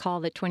you'll recall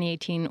that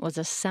 2018 was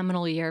a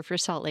seminal year for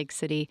Salt Lake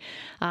City.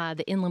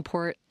 The Inland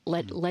Port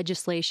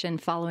legislation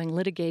following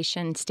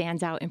litigation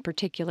stands out in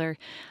particular,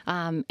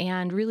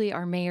 and really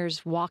our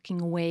mayor's walking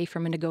away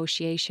from a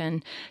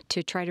negotiation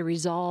to try to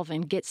resolve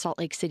and get Salt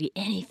Lake City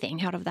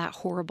anything out of that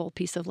horrible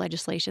piece of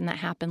legislation that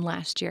happened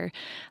last year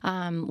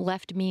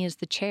left me as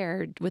the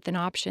chair with an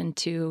option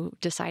to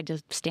decide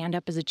to stand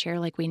up as a chair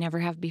like we never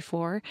have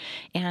before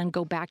and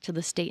go back to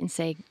the state and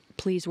say,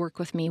 please work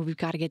with me. We've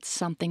got to get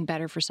something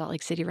better for Salt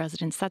Lake City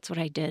residents. That's what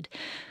I did.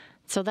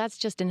 So that's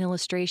just an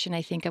illustration,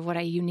 I think, of what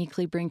I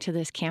uniquely bring to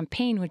this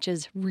campaign, which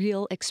is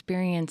real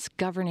experience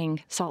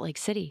governing Salt Lake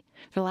City.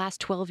 For the last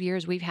 12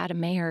 years, we've had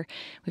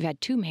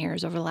two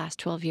mayors over the last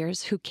 12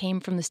 years who came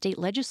from the state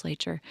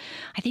legislature.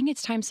 I think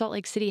it's time Salt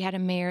Lake City had a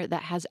mayor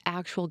that has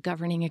actual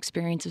governing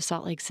experience of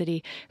Salt Lake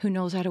City, who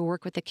knows how to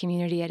work with the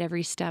community at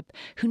every step,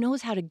 who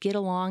knows how to get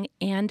along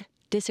and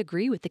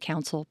disagree with the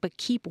council, but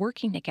keep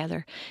working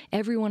together.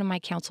 Every one of my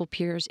council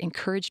peers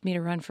encouraged me to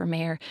run for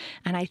mayor,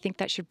 and I think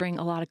that should bring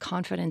a lot of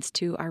confidence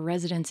to our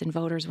residents and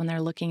voters when they're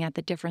looking at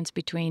the difference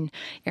between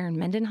Aaron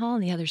Mendenhall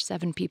and the other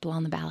 7 people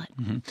on the ballot.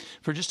 Mm-hmm.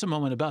 For just a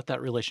moment about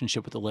that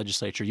relationship with the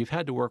legislature, you've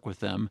had to work with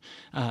them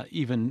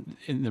even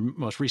in the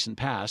most recent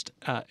past.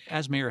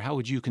 As mayor, how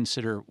would you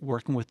consider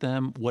working with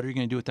them? What are you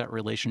going to do with that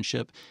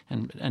relationship,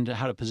 and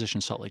how to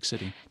position Salt Lake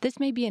City? This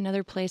may be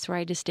another place where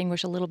I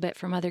distinguish a little bit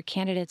from other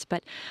candidates,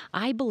 but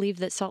I believe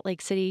that Salt Lake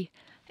City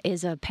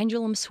is a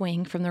pendulum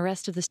swing from the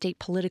rest of the state,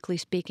 politically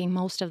speaking,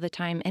 most of the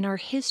time. And our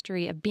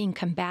history of being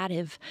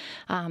combative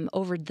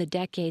over the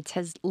decades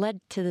has led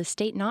to the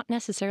state not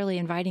necessarily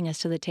inviting us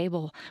to the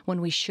table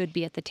when we should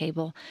be at the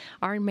table.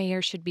 Our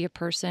mayor should be a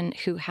person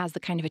who has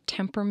the kind of a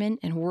temperament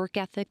and work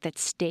ethic that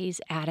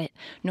stays at it,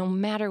 no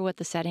matter what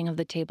the setting of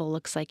the table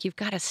looks like. You've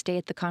got to stay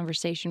at the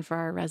conversation for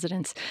our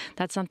residents.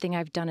 That's something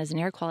I've done as an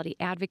air quality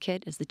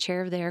advocate, as the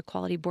chair of the Air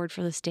Quality Board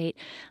for the state.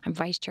 I'm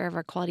vice chair of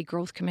our Quality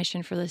Growth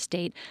Commission for the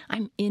state.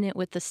 I'm in it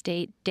with the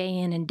state day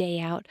in and day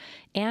out.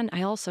 And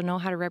I also know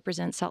how to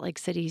represent Salt Lake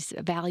City's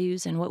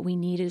values and what we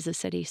need as a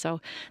city.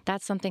 So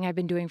that's something I've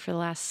been doing for the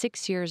last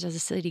 6 years as a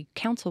city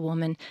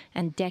councilwoman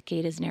and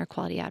decade as an air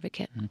quality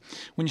advocate.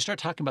 When you start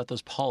talking about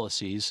those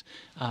policies,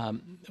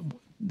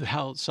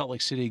 how Salt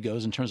Lake City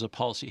goes in terms of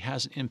policy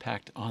has an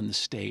impact on the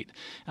state.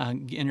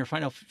 In your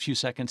final few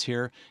seconds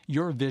here,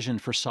 your vision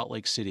for Salt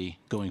Lake City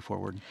going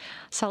forward.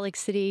 Salt Lake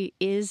City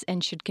is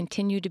and should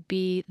continue to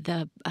be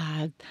the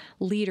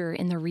leader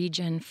in the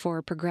region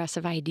for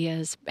progressive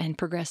ideas and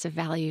progressive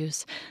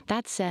values.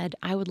 That said,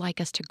 I would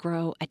like us to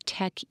grow a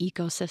tech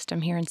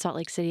ecosystem here in Salt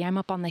Lake City. I'm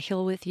up on the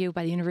hill with you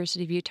by the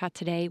University of Utah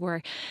today,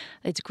 where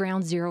it's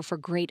ground zero for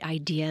great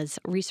ideas.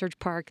 Research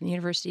Park and the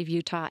University of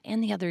Utah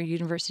and the other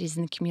universities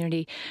in the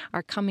community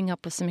are coming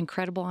up with some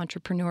incredible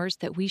entrepreneurs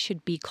that we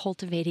should be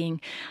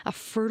cultivating a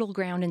fertile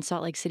ground in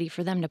Salt Lake City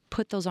for them to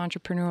put those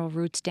entrepreneurial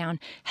roots down,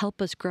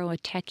 help us grow a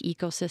tech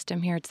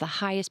ecosystem here. It's the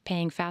highest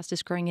paying,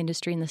 fastest growing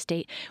industry in the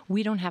state.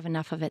 We don't have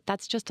enough of it.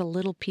 That's just a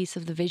little piece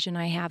of the vision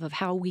I have of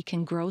how we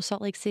can grow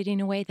Salt Lake City in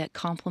a way that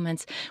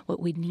complements what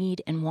we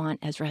need and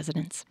want as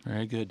residents.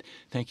 Very good.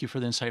 Thank you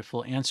for the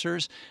insightful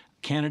answers.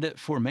 Candidate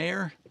for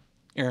mayor,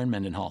 Aaron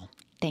Mendenhall.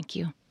 Thank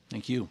you.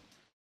 Thank you.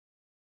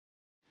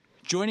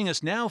 Joining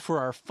us now for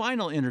our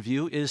final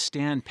interview is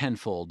Stan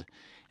Penfold.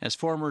 As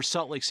former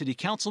Salt Lake City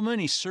councilman,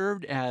 he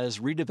served as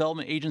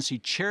redevelopment agency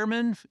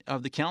chairman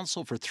of the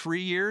council for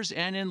 3 years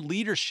and in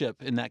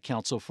leadership in that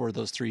council for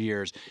those 3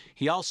 years.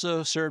 He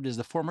also served as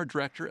the former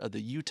director of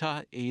the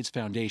Utah AIDS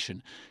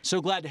Foundation.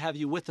 So glad to have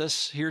you with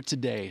us here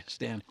today,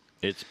 Stan.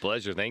 It's a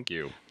pleasure. Thank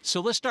you.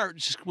 So let's start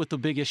just with the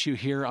big issue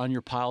here on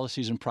your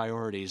policies and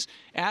priorities.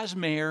 As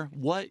mayor,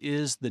 what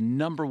is the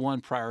number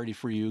one priority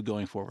for you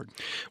going forward?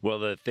 Well,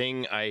 the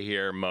thing I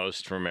hear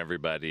most from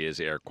everybody is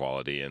air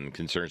quality and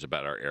concerns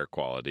about our air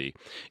quality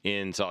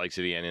in Salt Lake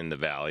City and in the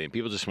Valley, and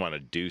people just want to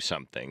do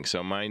something.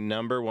 So my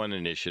number one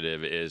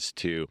initiative is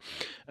to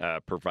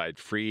provide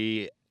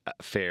free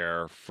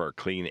fare for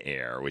clean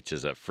air, which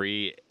is a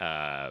free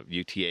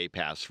UTA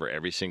pass for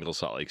every single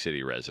Salt Lake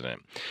City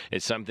resident.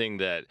 It's something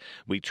that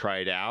we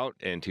tried out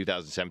in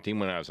 2017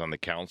 when I was on the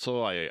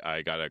council.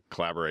 I got a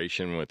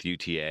collaboration with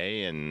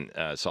UTA and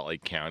Salt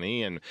Lake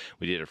County, and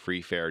we did a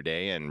free fare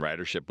day, and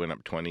ridership went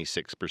up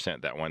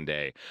 26% that one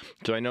day.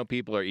 So I know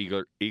people are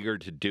eager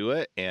to do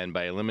it, and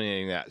by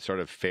eliminating that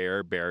sort of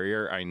fare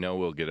barrier, I know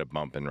we'll get a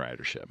bump in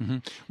ridership. Mm-hmm.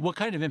 What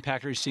kind of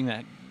impact are you seeing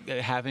that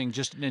having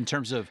just in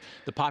terms of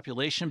the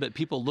population, but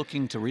people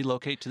looking to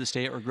relocate to the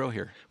state or grow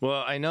here?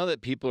 Well, I know that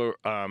people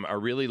are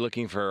really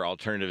looking for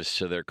alternatives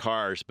to their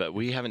cars, but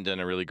we haven't done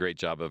a really great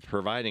job of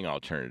providing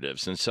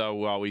alternatives. And so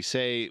while we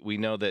say we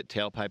know that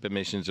tailpipe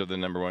emissions are the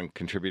number one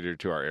contributor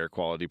to our air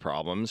quality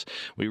problems,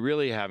 we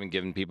really haven't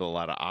given people a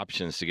lot of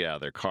options to get out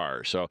of their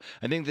cars. So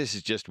I think this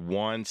is just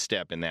one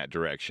step in that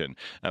direction.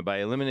 By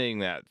eliminating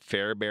that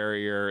fare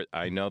barrier,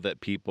 I know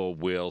that people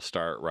will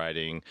start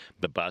riding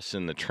the bus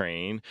and the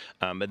train.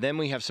 But then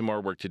we have some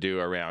more work to do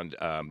around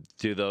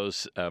do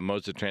those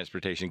modes of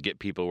transportation get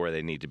people where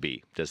they need to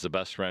be? Does the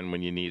bus run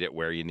when you need it,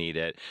 where you need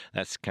it?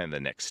 That's kind of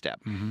the next step.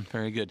 Mm-hmm.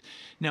 Very good.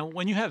 Now,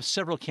 when you have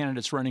several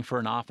candidates running for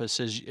an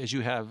office, as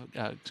you have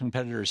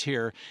competitors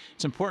here,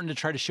 it's important to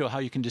try to show how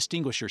you can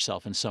distinguish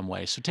yourself in some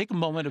way. So take a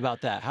moment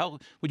about that. How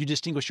would you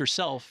distinguish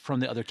yourself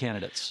from the other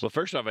candidates? Well,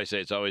 first off, I say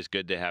it's always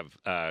good to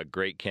have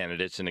great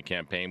candidates in a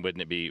campaign.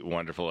 Wouldn't it be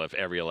wonderful if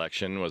every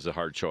election was a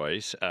hard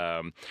choice?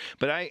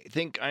 But I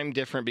think I'm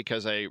different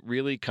because I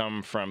really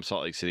come from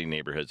Salt Lake City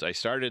neighborhoods. I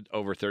started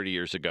over 30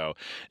 years ago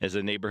as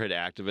a neighborhood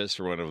activist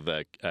for one of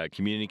the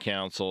community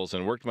councils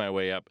and worked my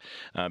way up,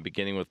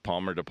 beginning with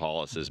Palmer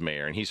DePaulis as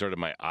mayor. And he's sort of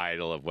my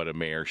idol of what a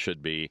mayor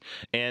should be.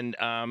 And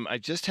I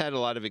just had a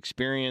lot of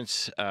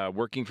experience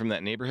working from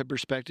that neighborhood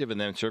perspective, and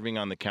then serving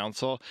on the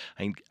council.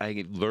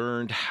 I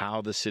learned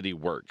how the city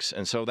works.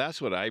 And so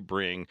that's what I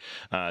bring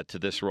to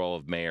this role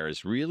of mayor,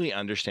 is really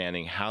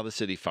understanding how the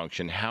city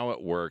functions, how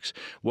it works,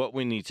 what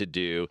we need to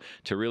do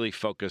to really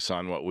focus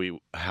on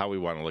how we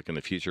want to look in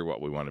the future,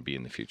 what we want to be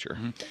in the future.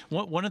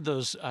 Mm-hmm. One of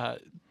those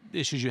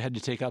issues you had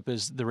to take up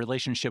is the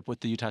relationship with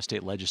the Utah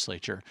State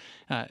Legislature.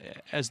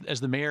 As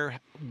the mayor,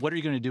 what are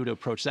you going to do to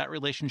approach that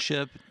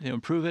relationship, to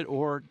improve it,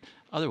 or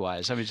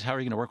otherwise? I mean, how are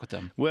you going to work with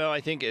them? Well,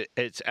 I think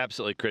it's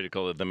absolutely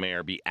critical that the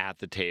mayor be at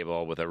the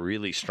table with a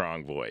really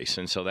strong voice,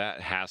 and so that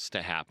has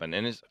to happen.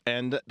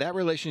 And that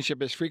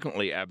relationship is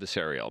frequently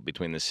adversarial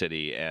between the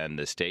city and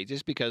the state,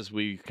 just because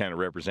we kind of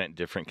represent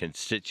different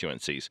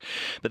constituencies.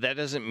 But that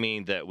doesn't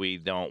mean that we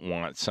don't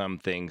want some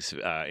things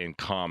in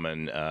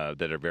common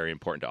that are very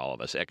important to all of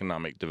us,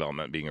 economic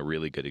development being a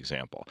really good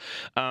example.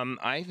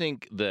 I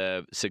think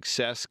the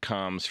success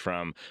comes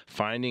from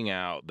finding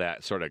out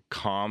that sort of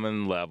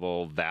common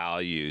level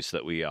values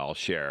that we all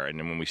share. And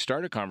when we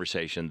start a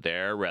conversation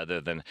there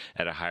rather than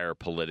at a higher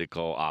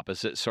political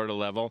opposite sort of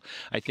level,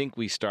 I think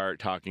we start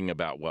talking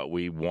about what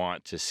we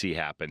want to see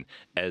happen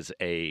as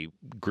a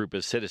group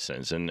of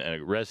citizens and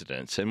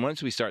residents. And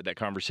once we start that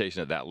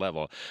conversation at that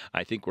level,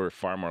 I think we're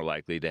far more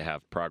likely to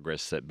have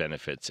progress that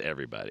benefits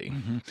everybody.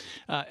 Mm-hmm.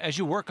 As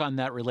you work on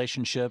that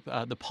relationship,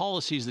 the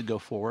policies that go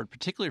forward,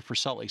 particularly for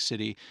Salt Lake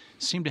City,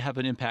 seem to have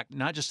an impact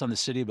not just on the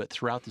city but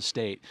throughout the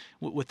state.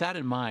 With that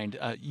in mind,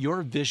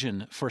 your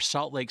vision for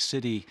Salt Lake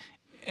City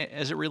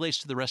as it relates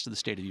to the rest of the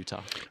state of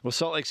Utah? Well,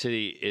 Salt Lake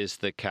City is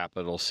the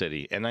capital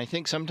city, and I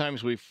think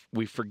sometimes we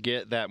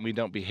forget that we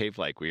don't behave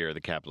like we are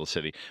the capital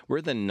city.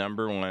 We're the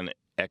number one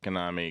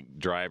economic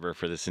driver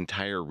for this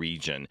entire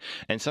region,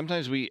 and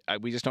sometimes we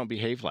just don't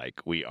behave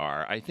like we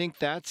are. I think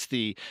that's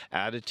the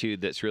attitude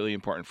that's really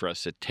important for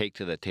us to take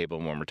to the table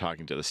when we're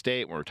talking to the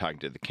state, when we're talking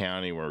to the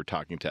county, when we're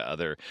talking to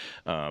other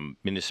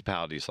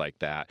municipalities like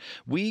that.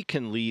 We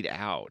can lead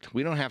out.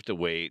 We don't have to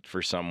wait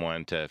for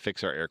someone to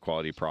fix our air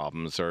quality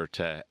problems or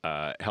to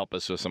help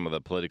us with some of the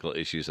political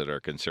issues that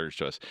are concerns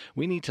to us.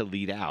 We need to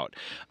lead out.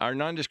 Our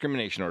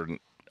non-discrimination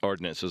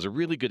ordinance was a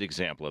really good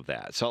example of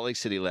that. Salt Lake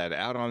City led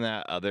out on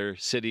that. Other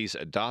cities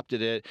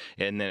adopted it,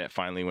 and then it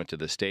finally went to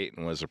the state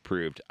and was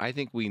approved. I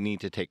think we need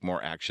to take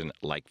more action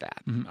like that.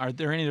 Mm-hmm. Are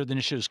there any other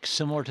initiatives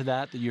similar to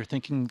that you're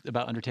thinking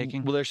about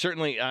undertaking? Well, there's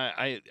certainly,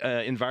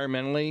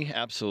 environmentally,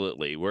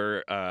 absolutely.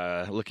 We're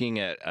looking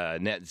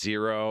at net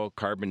zero,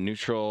 carbon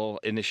neutral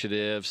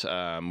initiatives.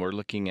 We're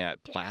looking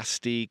at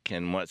plastic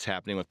and what's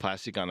happening with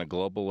plastic on a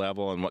global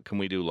level and what can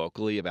we do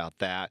locally about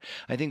that.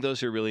 I think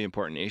those are really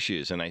important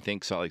issues, and I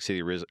think Salt Lake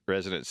City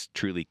residents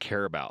truly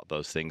care about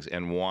those things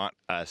and want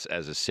us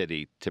as a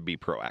city to be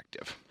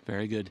proactive.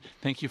 Very good.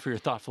 Thank you for your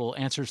thoughtful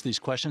answers to these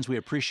questions. We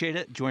appreciate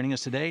it. Joining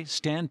us today,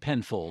 Stan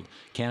Penfold,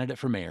 candidate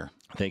for mayor.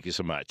 Thank you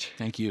so much.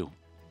 Thank you.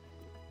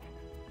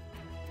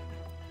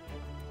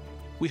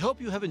 We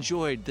hope you have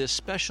enjoyed this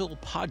special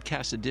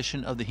podcast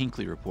edition of the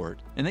Hinckley Report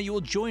and that you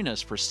will join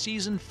us for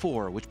Season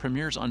 4, which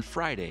premieres on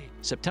Friday,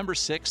 September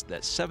 6th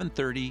at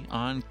 7:30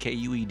 on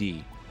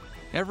KUED.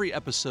 Every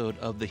episode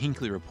of the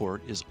Hinckley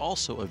Report is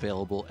also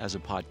available as a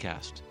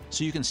podcast,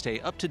 so you can stay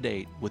up to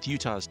date with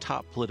Utah's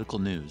top political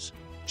news.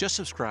 Just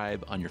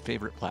subscribe on your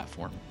favorite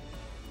platform.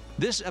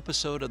 This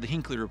episode of the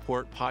Hinckley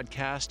Report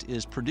podcast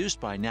is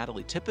produced by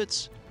Natalie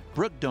Tippett,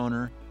 Brooke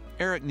Donor,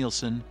 Eric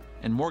Nielsen,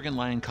 and Morgan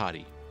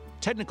Lyon-Cotty.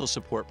 Technical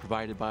support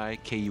provided by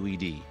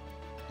KUED.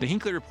 The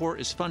Hinckley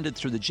Report is funded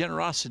through the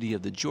generosity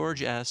of the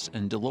George S.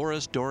 and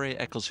Dolores Dore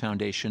Eccles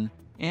Foundation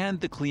and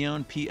the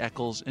Cleone P.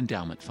 Eccles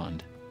Endowment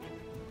Fund.